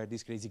of nowhere,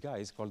 these crazy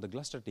guys called the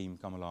Gluster team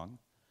come along,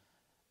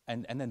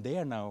 and then they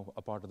are now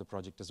a part of the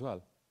project as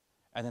well.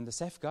 And then the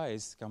Ceph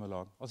guys come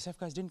along. Well, the Ceph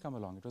guys didn't come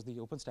along. It was the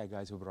OpenStack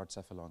guys who brought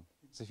Ceph along.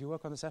 So if you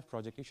work on the Ceph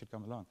project, you should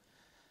come along.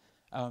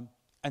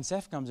 And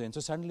Ceph comes in. So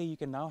suddenly you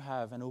can now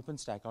have an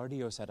OpenStack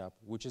RDO setup,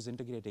 which is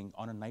integrating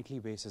on a nightly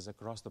basis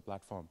across the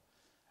platform,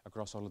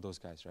 across all of those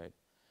guys, right?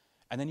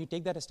 And then you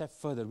take that a step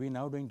further. We're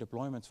now doing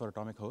deployments for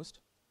Atomic Host.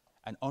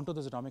 And onto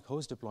those Atomic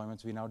Host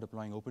deployments, we're now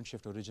deploying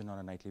OpenShift Origin on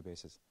a nightly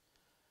basis.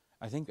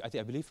 I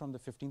believe from the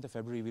 15th of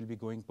February, we'll be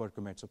going per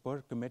commit. So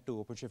per commit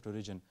to OpenShift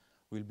Origin,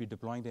 we'll be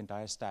deploying the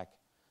entire stack.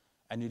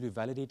 And we'll be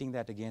validating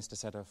that against a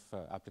set of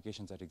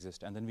applications that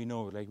exist. And then we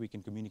know, like, we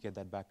can communicate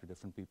that back to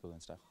different people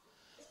and stuff.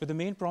 But the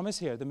main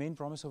promise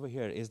over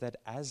here is that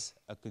as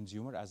a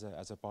consumer, as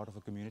a part of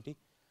a community,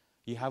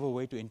 you have a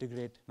way to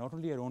integrate not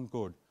only your own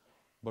code,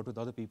 but with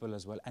other people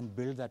as well, and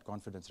build that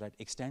confidence, right?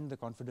 Extend the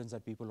confidence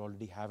that people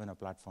already have in a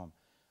platform,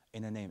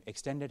 in a name.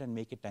 Extend it and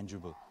make it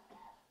tangible.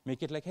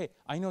 Make it like, hey,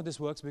 I know this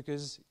works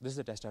because this is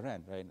a test I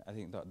ran, right? I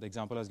think the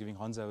example I was giving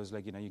Hansa was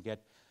like,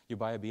 you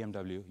buy a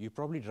BMW, you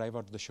probably drive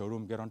out to the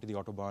showroom, get onto the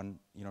Autobahn,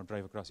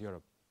 drive across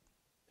Europe.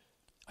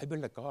 I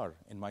build a car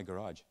in my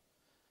garage.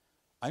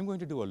 I'm going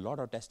to do a lot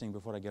of testing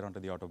before I get onto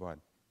the Autobahn,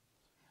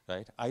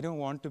 right? I don't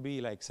want to be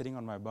like sitting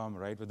on my bum,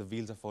 right, where the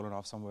wheels have fallen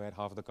off somewhere,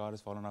 half of the car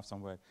has fallen off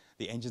somewhere,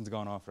 the engine's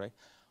gone off, right?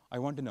 I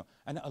want to know.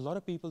 And a lot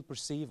of people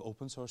perceive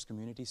open source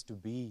communities to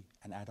be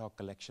an ad hoc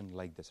collection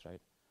like this,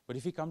 right? But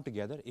if we come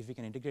together, if we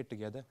can integrate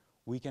together,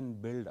 we can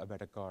build a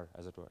better car,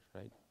 as it were,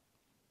 right?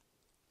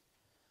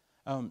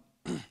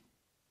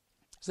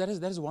 So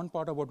that is one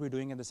part of what we're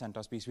doing in the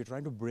CentOS piece. We're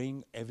trying to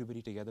bring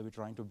everybody together. We're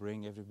trying to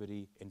bring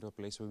everybody into a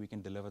place where we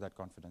can deliver that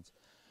confidence.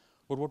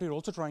 But what we're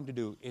also trying to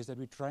do is that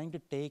we're trying to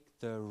take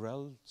the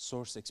RHEL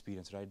source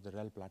experience, right, the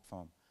RHEL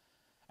platform,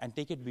 and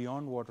take it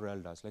beyond what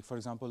RHEL does. Like, for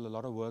example, a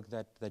lot of work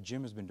that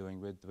Jim has been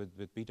doing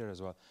with Peter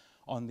as well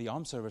on the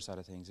ARM server side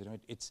of things.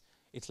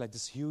 It's like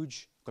this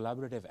huge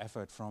collaborative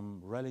effort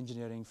from RHEL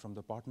engineering, from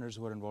the partners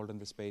who are involved in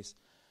the space.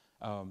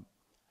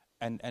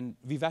 And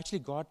we've actually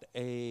got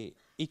a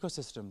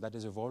ecosystem that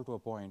has evolved to a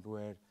point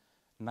where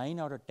 9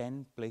 out of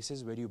 10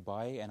 places where you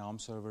buy an ARM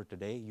server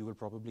today, you will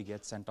probably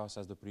get CentOS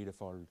as the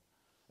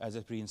as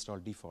a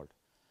pre-installed default.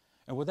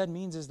 And what that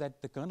means is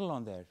that the kernel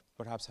on there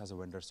perhaps has a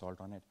vendor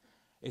salt on it.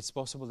 It's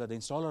possible that the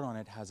installer on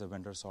it has a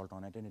vendor salt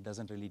on it, and it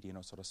doesn't really,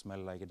 sort of smell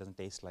like, it doesn't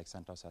taste like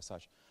CentOS as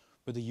such.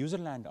 But the user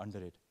land under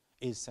it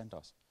is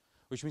CentOS,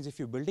 which means if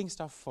you're building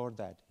stuff for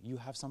that, you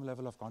have some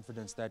level of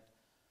confidence that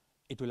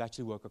it will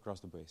actually work across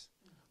the base.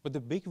 But the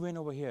big win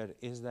over here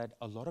is that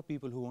a lot of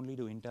people who only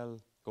do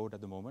Intel code at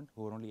the moment,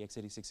 who are only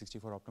x86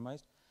 64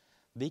 optimized,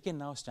 they can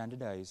now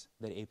standardize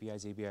their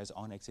APIs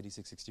on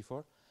x86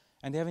 64,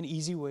 and they have an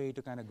easy way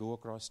to kind of go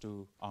across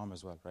to ARM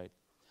as well, right?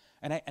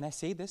 And I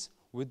say this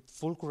with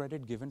full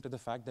credit given to the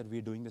fact that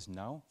we're doing this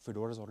now.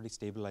 Fedora's already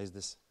stabilized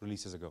this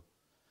releases ago.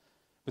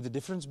 But the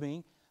difference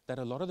being that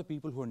a lot of the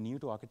people who are new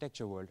to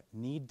architecture world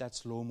need that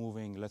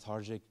slow-moving,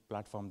 lethargic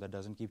platform that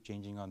doesn't keep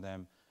changing on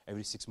them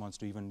every 6 months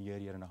to even year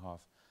and a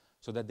half,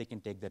 so that they can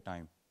take their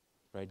time,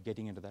 right,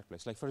 getting into that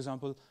place. Like, for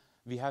example,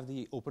 we have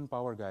the Open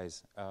Power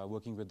guys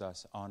working with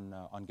us on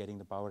getting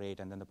the Power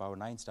 8 and then the Power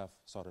 9 stuff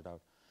sorted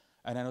out.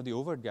 And I know the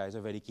Overt guys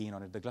are very keen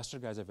on it. The Gluster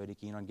guys are very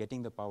keen on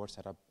getting the Power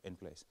setup in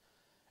place.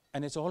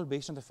 And it's all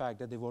based on the fact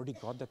that they've already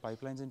got the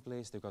pipelines in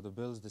place, they've got the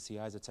builds, the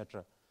CIs,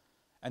 etc.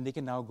 And they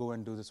can now go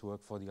and do this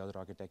work for the other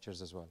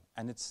architectures as well.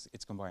 And it's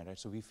combined, right?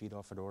 So we feed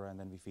off Fedora, and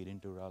then we feed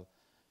into RHEL,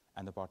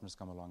 and the partners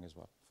come along as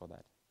well for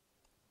that.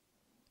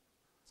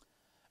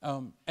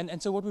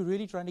 And so what we're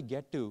really trying to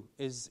get to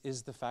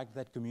is the fact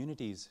that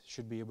communities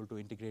should be able to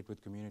integrate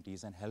with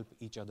communities and help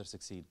each other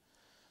succeed.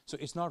 So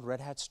it's not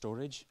Red Hat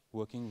Storage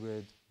working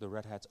with the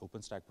Red Hat's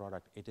OpenStack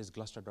product. It is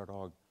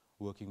Gluster.org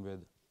working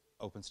with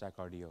OpenStack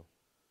RDO,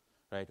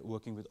 right?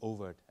 Working with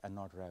Overt and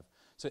not Rev.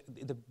 So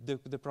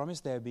the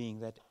promise there being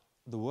that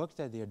the work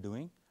that they are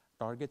doing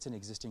targets an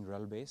existing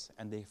RHEL base,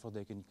 and therefore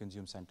they can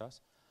consume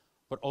CentOS.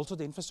 But also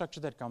the infrastructure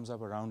that comes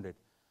up around it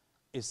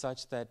is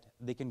such that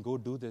they can go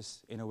do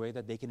this in a way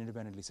that they can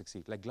independently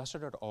succeed. Like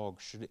Gluster.org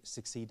should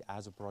succeed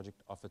as a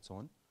project of its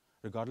own,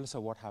 regardless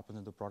of what happens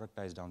in the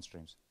productized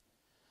downstreams.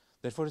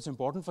 Therefore, it's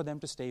important for them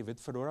to stay with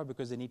Fedora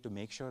because they need to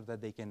make sure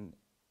that they can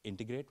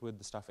integrate with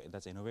the stuff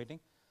that's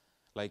innovating.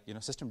 Like,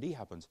 systemd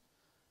happens.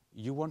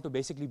 You want to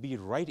basically be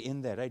right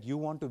in there, right? You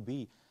want to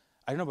be,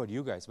 I don't know about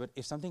you guys, but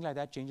if something like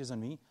that changes on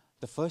me,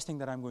 the first thing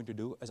that I'm going to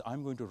do is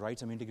I'm going to write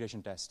some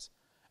integration tests.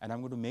 And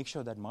I'm going to make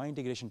sure that my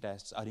integration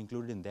tests are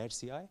included in their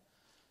CI,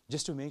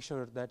 just to make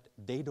sure that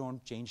they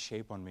don't change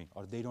shape on me,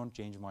 or they don't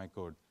change my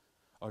code,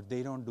 or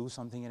they don't do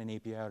something in an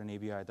API or an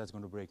ABI that's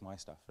going to break my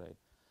stuff, right?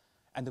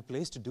 And the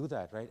place to do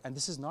that, right? And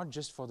this is not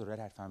just for the Red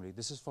Hat family.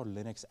 This is for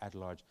Linux at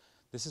large.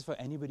 This is for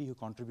anybody who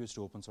contributes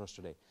to open source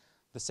today.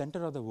 The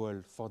center of the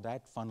world for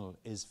that funnel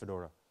is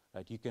Fedora.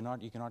 right? You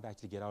cannot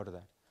actually get out of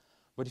that.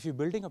 But if you're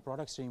building a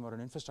product stream or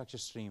an infrastructure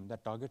stream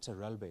that targets a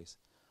rel base,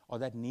 or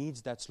that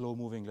needs that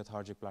slow-moving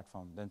lethargic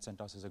platform, then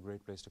CentOS is a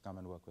great place to come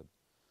and work with.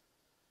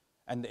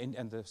 And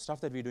the stuff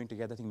that we're doing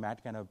together, I think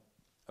Matt kind of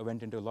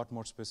went into a lot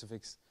more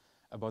specifics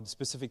about the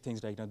specific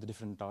things, like the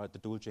different the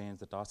tool chains,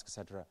 the tasks,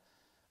 etc.,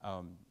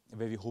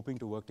 where we're hoping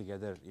to work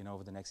together,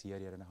 over the next year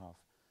and a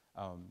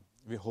half.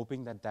 We're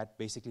hoping that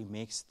basically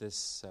makes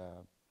this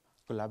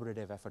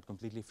collaborative effort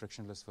completely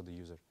frictionless for the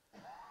user.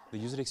 The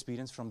user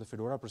experience from the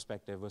Fedora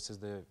perspective versus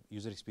the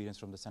user experience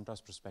from the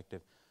CentOS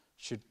perspective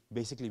should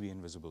basically be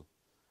invisible,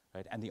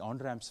 right? And the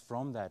on-ramps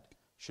from that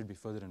should be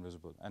further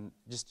invisible. And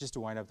just to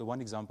wind up, the one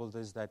example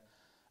is that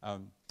I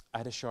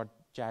had a short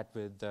chat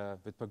with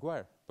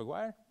Pagure.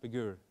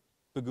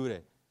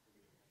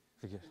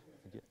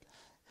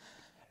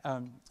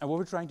 And what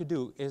we're trying to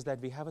do is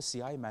that we have a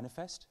CI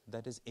manifest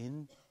that is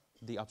in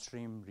the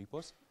upstream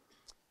repos.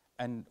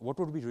 And what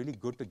would be really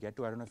good to get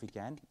to, I don't know if we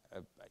can,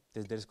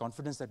 there's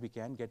confidence that we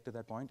can get to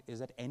that point, is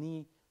that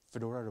any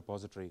Fedora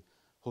repository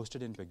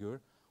hosted in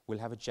Pagure will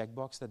have a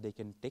checkbox that they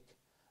can tick,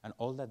 and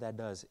all that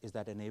does is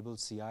that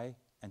enables CI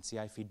and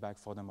CI feedback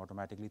for them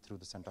automatically through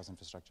the CentOS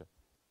infrastructure.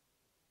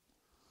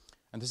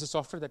 And this is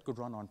software that could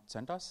run on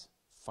CentOS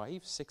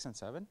 5, 6, and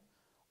 7,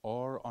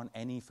 or on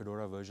any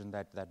Fedora version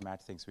that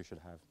Matt thinks we should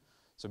have.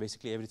 So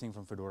basically everything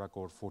from Fedora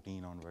Core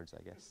 14 onwards,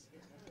 I guess.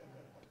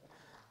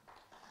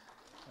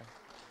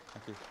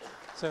 Thank you.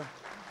 So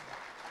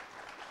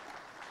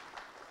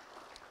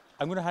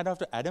I'm going to hand off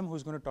to Adam,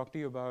 who's going to talk to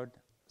you about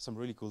some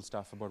really cool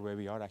stuff about where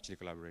we are actually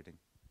collaborating.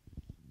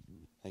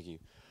 Thank you.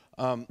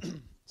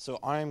 So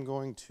I'm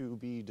going to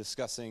be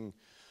discussing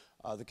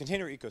the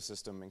container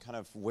ecosystem and kind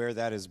of where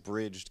that has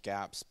bridged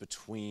gaps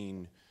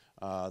between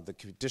the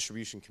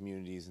distribution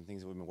communities and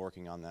things that we've been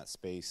working on that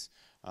space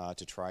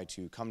to try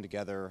to come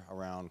together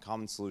around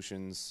common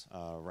solutions,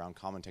 around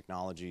common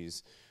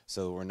technologies,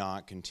 so we're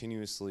not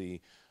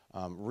continuously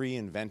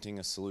reinventing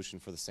a solution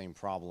for the same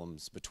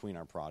problems between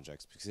our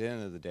projects. Because at the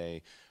end of the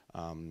day,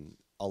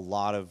 a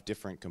lot of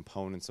different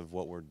components of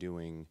what we're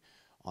doing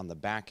on the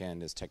back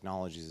end as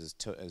technologies,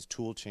 as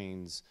tool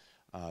chains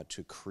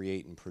to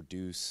create and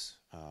produce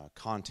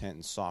content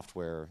and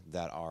software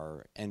that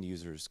our end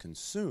users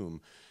consume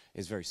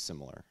is very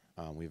similar.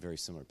 We have very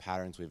similar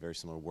patterns, we have very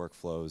similar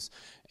workflows,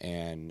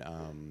 and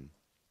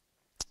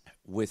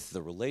with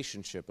the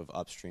relationship of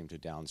upstream to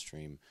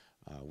downstream,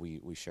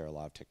 we share a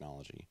lot of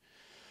technology.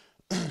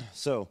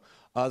 So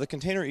the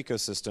container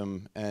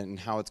ecosystem and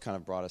how it's kind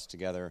of brought us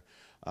together.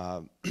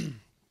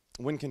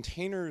 When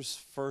containers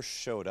first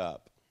showed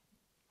up,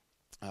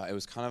 it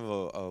was kind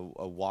of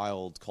a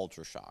wild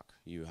culture shock.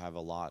 You have a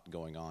lot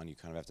going on. You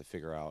kind of have to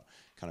figure out,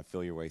 kind of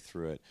feel your way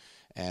through it.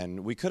 And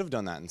we could have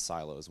done that in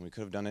silos, and we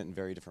could have done it in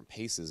very different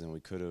paces, and we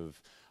could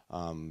have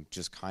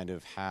just kind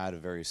of had a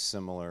very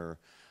similar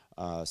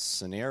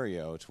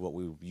scenario to what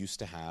we used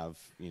to have,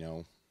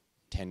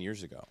 10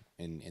 years ago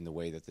in the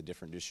way that the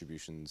different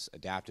distributions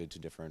adapted to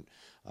different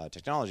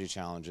technology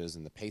challenges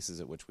and the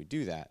paces at which we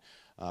do that.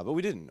 But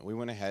we didn't. We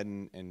went ahead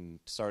and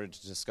started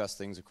to discuss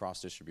things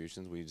across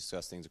distributions. We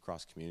discussed things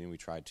across community. We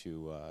tried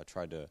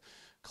to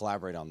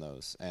collaborate on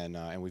those.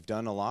 And we've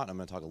done a lot. I'm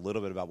going to talk a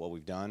little bit about what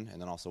we've done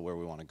and then also where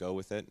we want to go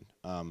with it.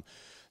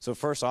 So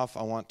first off,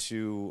 I want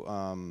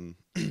to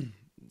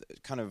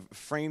kind of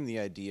frame the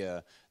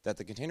idea that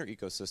the container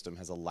ecosystem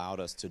has allowed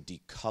us to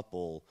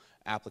decouple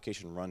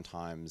application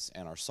runtimes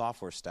and our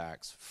software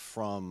stacks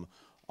from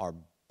our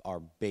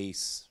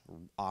base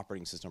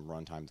operating system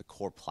runtime, the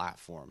core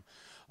platform.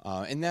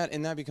 And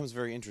that becomes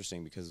very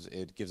interesting because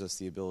it gives us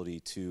the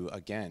ability to,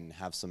 again,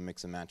 have some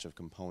mix and match of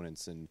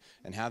components and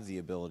have the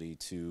ability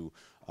to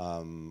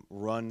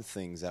run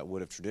things that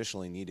would have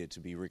traditionally needed to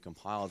be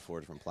recompiled for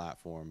a different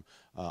platform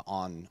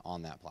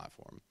on that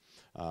platform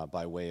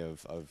by way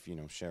of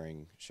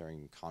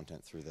sharing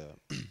content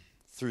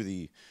through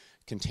the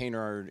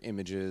container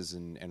images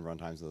and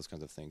runtimes and those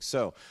kinds of things.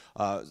 So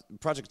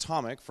Project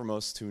Atomic, for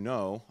most who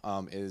know,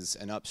 is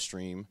an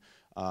upstream,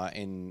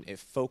 and it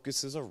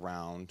focuses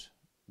around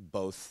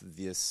both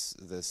this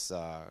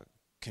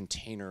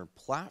container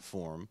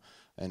platform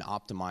and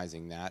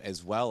optimizing that,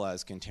 as well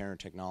as container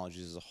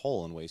technologies as a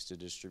whole, and ways to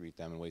distribute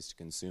them, and ways to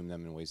consume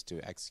them, and ways to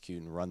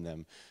execute and run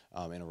them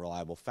in a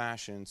reliable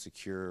fashion,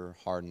 secure,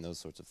 hardened, those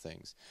sorts of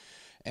things.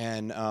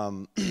 And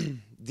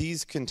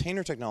these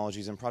container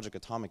technologies and Project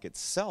Atomic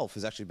itself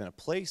has actually been a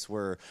place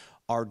where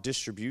our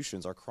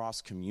distributions, our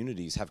cross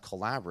communities have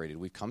collaborated.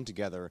 We've come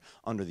together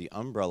under the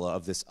umbrella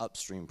of this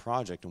upstream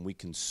project, and we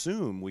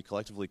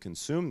collectively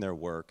consume their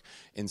work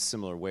in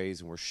similar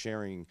ways, and we're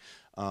sharing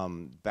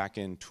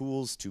back-end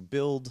tools to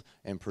build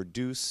and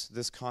produce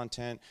this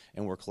content,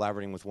 and we're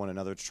collaborating with one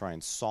another to try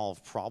and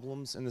solve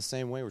problems in the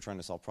same way. We're trying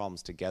to solve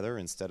problems together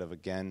instead of,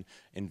 again,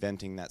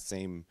 inventing that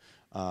same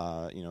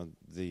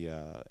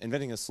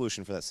inventing a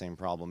solution for that same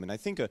problem. And I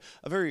think a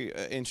very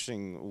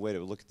interesting way to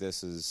look at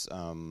this is,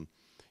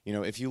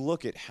 if you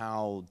look at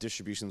how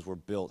distributions were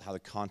built, how the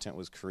content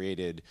was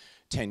created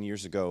 10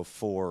 years ago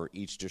for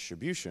each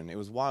distribution, it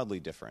was wildly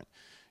different.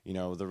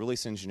 the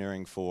release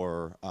engineering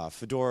for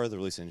Fedora, the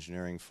release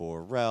engineering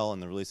for RHEL,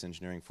 and the release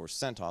engineering for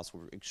CentOS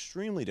were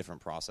extremely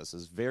different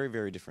processes, very,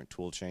 very different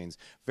tool chains,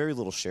 very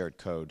little shared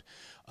code.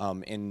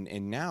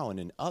 And now in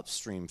an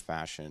upstream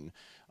fashion,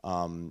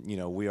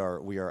 we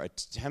are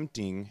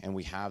attempting, and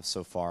we have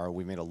so far,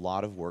 we made a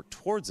lot of work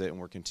towards it, and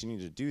we're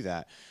continuing to do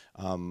that,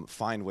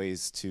 find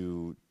ways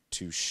to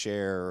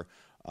share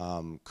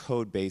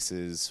code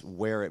bases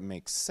where it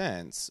makes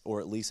sense,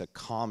 or at least a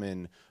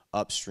common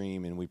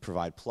upstream, and we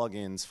provide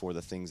plugins for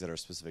the things that are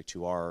specific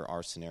to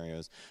our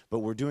scenarios. But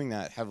we're doing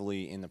that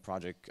heavily in the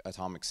Project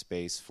Atomic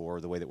space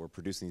for the way that we're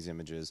producing these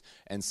images,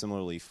 and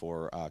similarly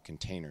for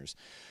containers.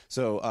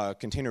 So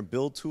container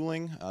build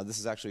tooling, this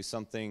is actually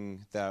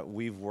something that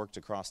we've worked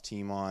across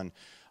team on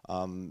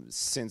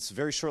since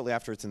very shortly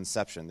after its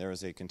inception. There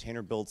is a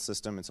container build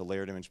system. It's a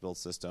layered image build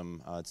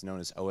system. It's known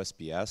as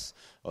OSBS.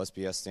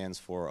 OSBS stands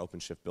for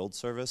OpenShift Build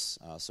Service,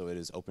 so it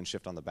is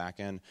OpenShift on the back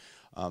end.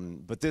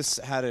 But this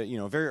had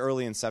a very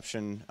early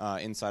inception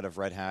inside of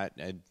Red Hat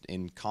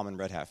in common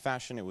Red Hat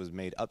fashion. It was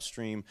made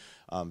upstream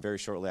very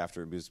shortly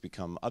after it was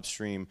become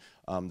upstream.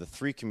 The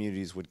three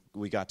communities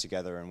we got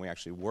together and we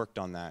actually worked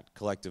on that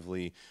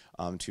collectively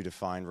to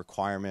define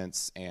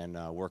requirements and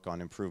work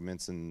on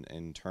improvements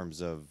in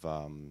terms of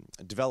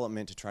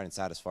development to try and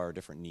satisfy our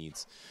different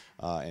needs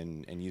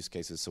and use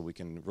cases, so we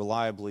can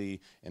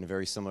reliably, in a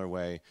very similar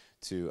way,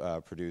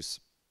 to produce.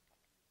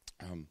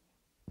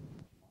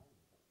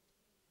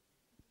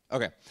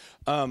 Okay.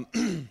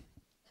 And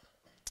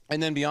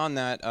then beyond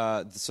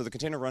that, so the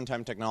container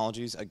runtime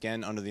technologies,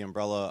 again, under the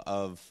umbrella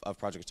of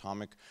Project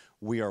Atomic,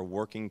 we are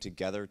working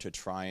together to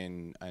try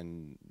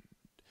and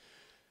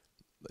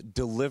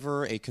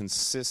deliver a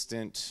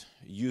consistent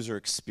user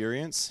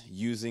experience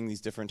using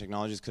these different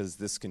technologies, because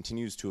this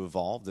continues to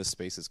evolve. This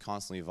space is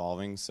constantly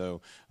evolving.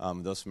 So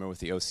those familiar with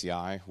the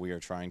OCI, we are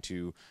trying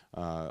to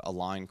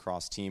align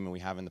cross-team, and we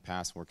have in the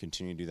past, and we're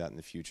continuing to do that in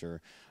the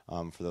future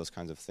for those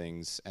kinds of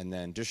things. And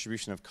then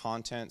distribution of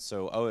content,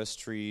 so OS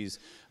trees,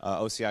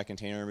 OCI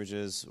container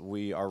images.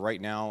 We are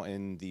right now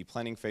in the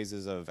planning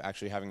phases of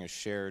actually having a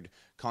shared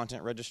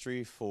content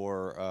registry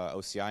for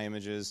OCI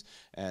images,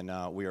 and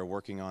we are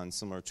working on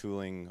similar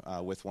tooling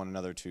with one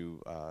another to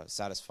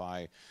satisfy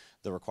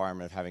the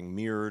requirement of having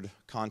mirrored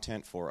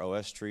content for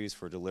OS trees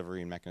for delivery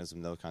and mechanism,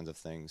 those kinds of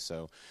things.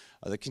 So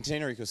the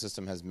container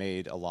ecosystem has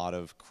made a lot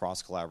of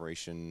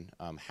cross-collaboration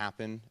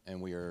happen, and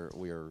we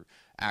are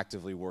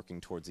actively working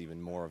towards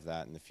even more of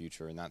that in the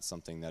future, and that's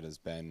something that has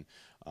been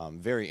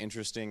very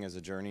interesting as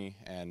a journey,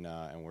 and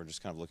we're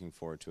just kind of looking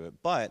forward to it.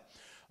 But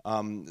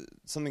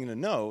something to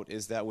note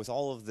is that with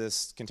all of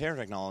this container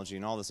technology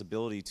and all this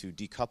ability to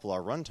decouple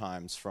our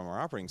runtimes from our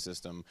operating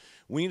system,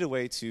 we need a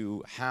way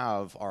to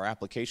have our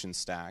application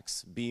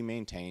stacks be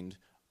maintained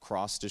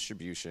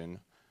cross-distribution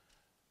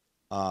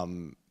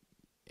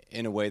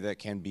in a way that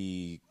can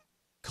be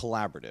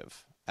collaborative,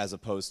 as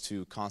opposed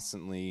to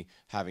constantly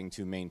having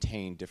to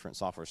maintain different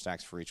software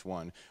stacks for each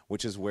one,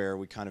 which is where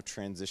we kind of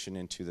transition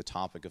into the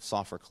topic of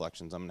software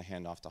collections. I'm going to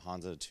hand off to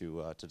Hansa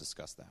to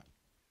discuss that.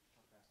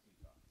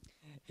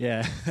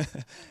 Yeah,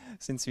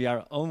 since we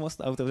are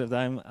almost out of the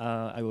time,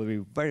 I will be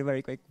very,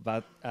 very quick.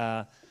 But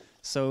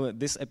so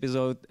this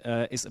episode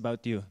is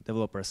about you,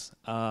 developers.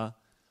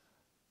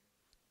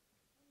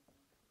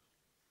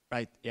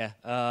 Right,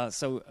 yeah.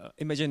 So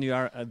imagine you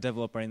are a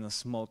developer in a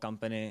small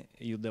company.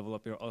 You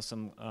develop your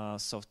awesome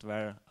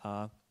software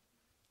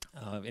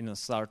in a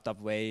startup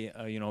way.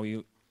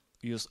 You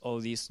use all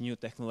these new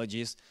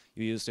technologies.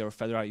 You use your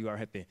Fedora. You are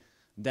happy.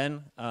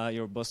 Then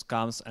your boss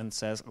comes and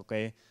says,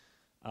 okay,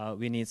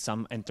 we need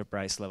some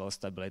enterprise level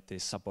stability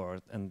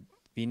support, and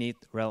we need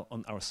RHEL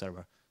on our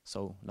server.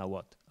 So now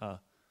what?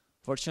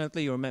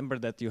 Fortunately, you remember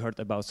that you heard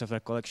about software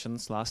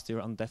collections last year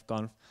on DEF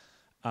CONF.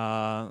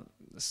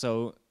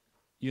 So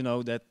you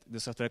know that the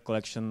software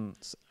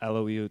collections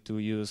allow you to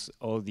use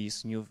all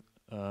these new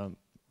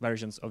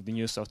versions of the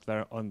new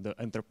software on the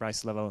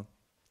enterprise level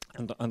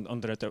and on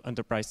the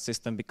enterprise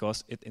system,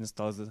 because it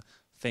installs the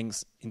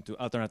things into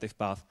alternative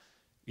path,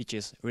 which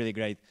is really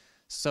great.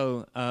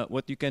 So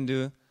what you can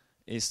do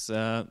is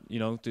to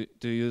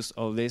use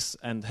all this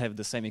and have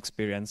the same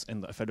experience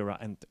in the Fedora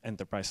and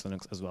Enterprise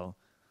Linux as well.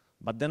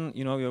 But then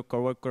your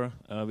coworker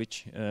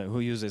who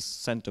uses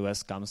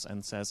CentOS comes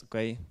and says,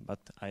 okay, but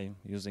I'm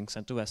using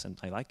CentOS and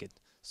I like it.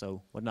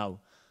 So what now?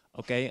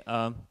 Okay,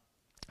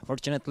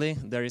 fortunately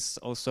there is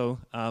also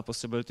a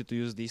possibility to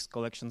use these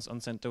collections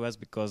on CentOS,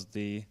 because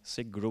the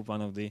SIG group,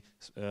 one of the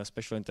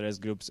special interest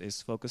groups,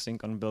 is focusing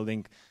on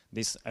building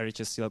this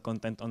RHSCL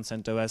content on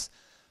CentOS.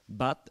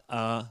 But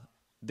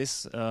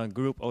this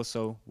group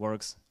also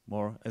works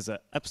more as an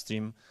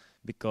upstream,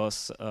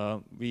 because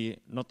we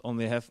not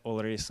only have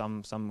already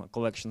some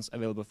collections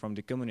available from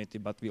the community,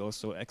 but we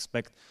also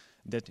expect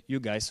that you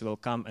guys will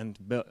come and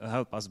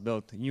help us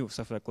build new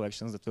software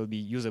collections that will be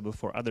usable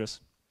for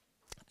others,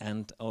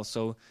 and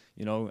also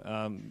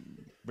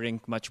bring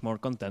much more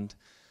content.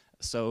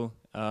 So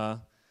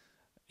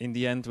in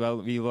the end,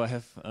 well, we will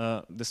have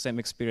the same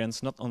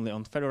experience not only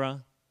on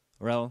Fedora,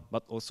 RHEL,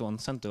 but also on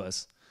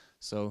CentOS.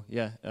 So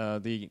yeah,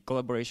 the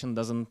collaboration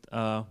doesn't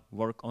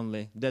work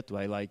only that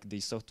way, like the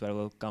software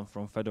will come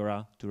from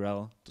Fedora to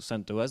RHEL to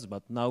CentOS,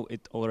 but now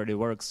it already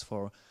works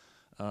for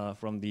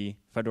from the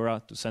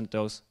Fedora to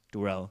CentOS to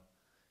RHEL.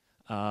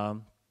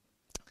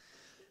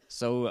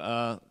 So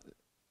are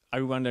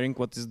you wondering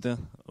what is the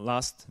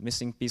last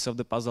missing piece of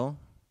the puzzle?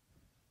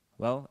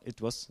 Well, it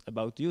was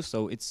about you,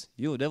 so it's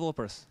you,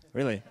 developers,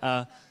 really.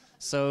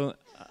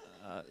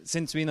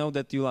 Since we know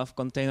that you love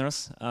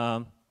containers,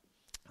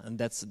 and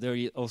that's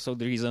also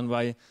the reason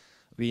why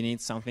we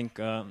need something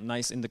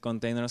nice in the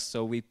containers.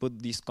 So we put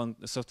these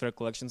software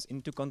collections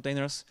into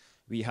containers.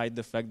 We hide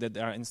the fact that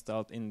they are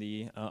installed in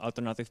the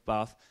alternative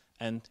path,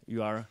 and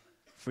you are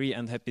free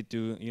and happy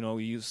to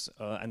use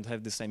and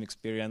have the same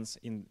experience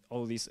in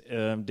all these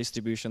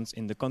distributions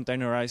in the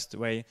containerized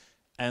way.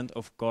 And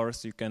of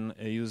course, you can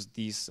use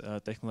these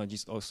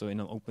technologies also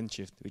in an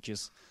OpenShift, which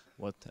is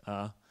what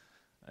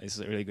is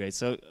really great.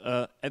 So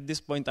at this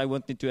point, I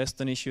wanted to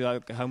astonish you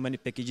how many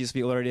packages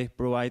we already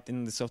provide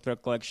in the software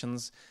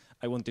collections.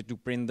 I wanted to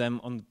print them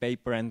on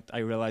paper, and I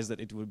realized that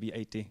it would be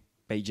 80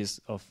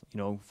 pages of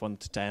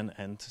font 10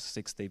 and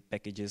 60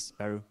 packages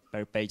per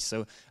page.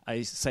 So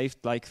I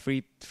saved like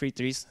three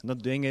trees not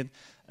doing it.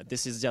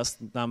 This is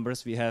just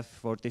numbers. We have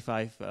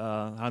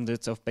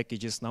 4,500 of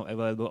packages now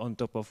available on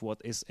top of what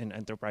is in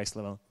enterprise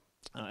level,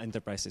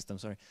 enterprise system.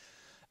 Sorry.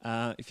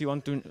 If you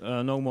want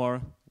to know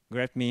more,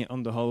 grab me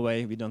on the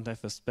hallway. We don't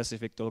have a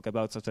specific talk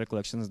about software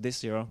collections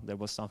this year. There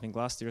was something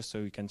last year, so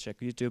you can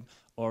check YouTube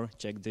or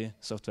check the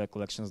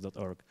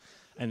softwarecollections.org.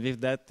 And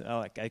with that,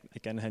 I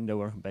can hand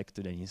over back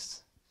to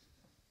Denise.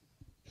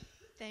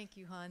 Thank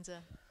you,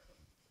 Hansa.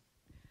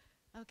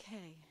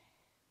 Okay,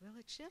 will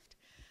it shift?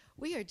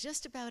 We are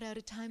just about out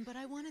of time, but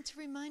I wanted to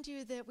remind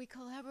you that we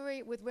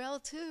collaborate with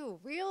RHEL too,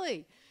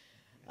 really.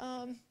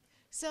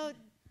 So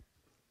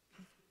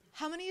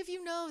how many of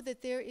you know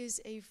that there is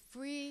a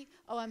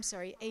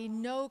a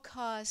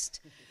no-cost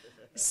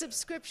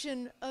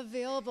subscription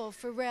available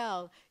for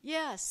RHEL?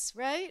 Yes,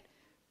 right?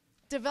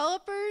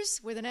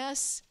 Developers with an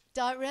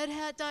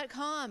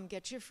s.redhat.com.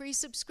 Get your free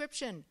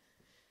subscription.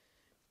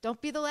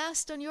 Don't be the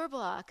last on your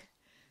block.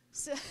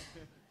 So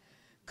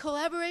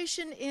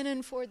collaboration in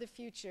and for the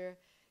future.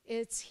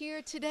 It's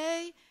here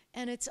today,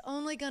 and it's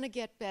only going to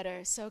get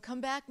better. So come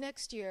back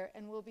next year,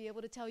 and we'll be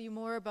able to tell you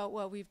more about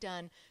what we've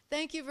done.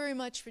 Thank you very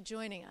much for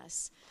joining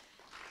us.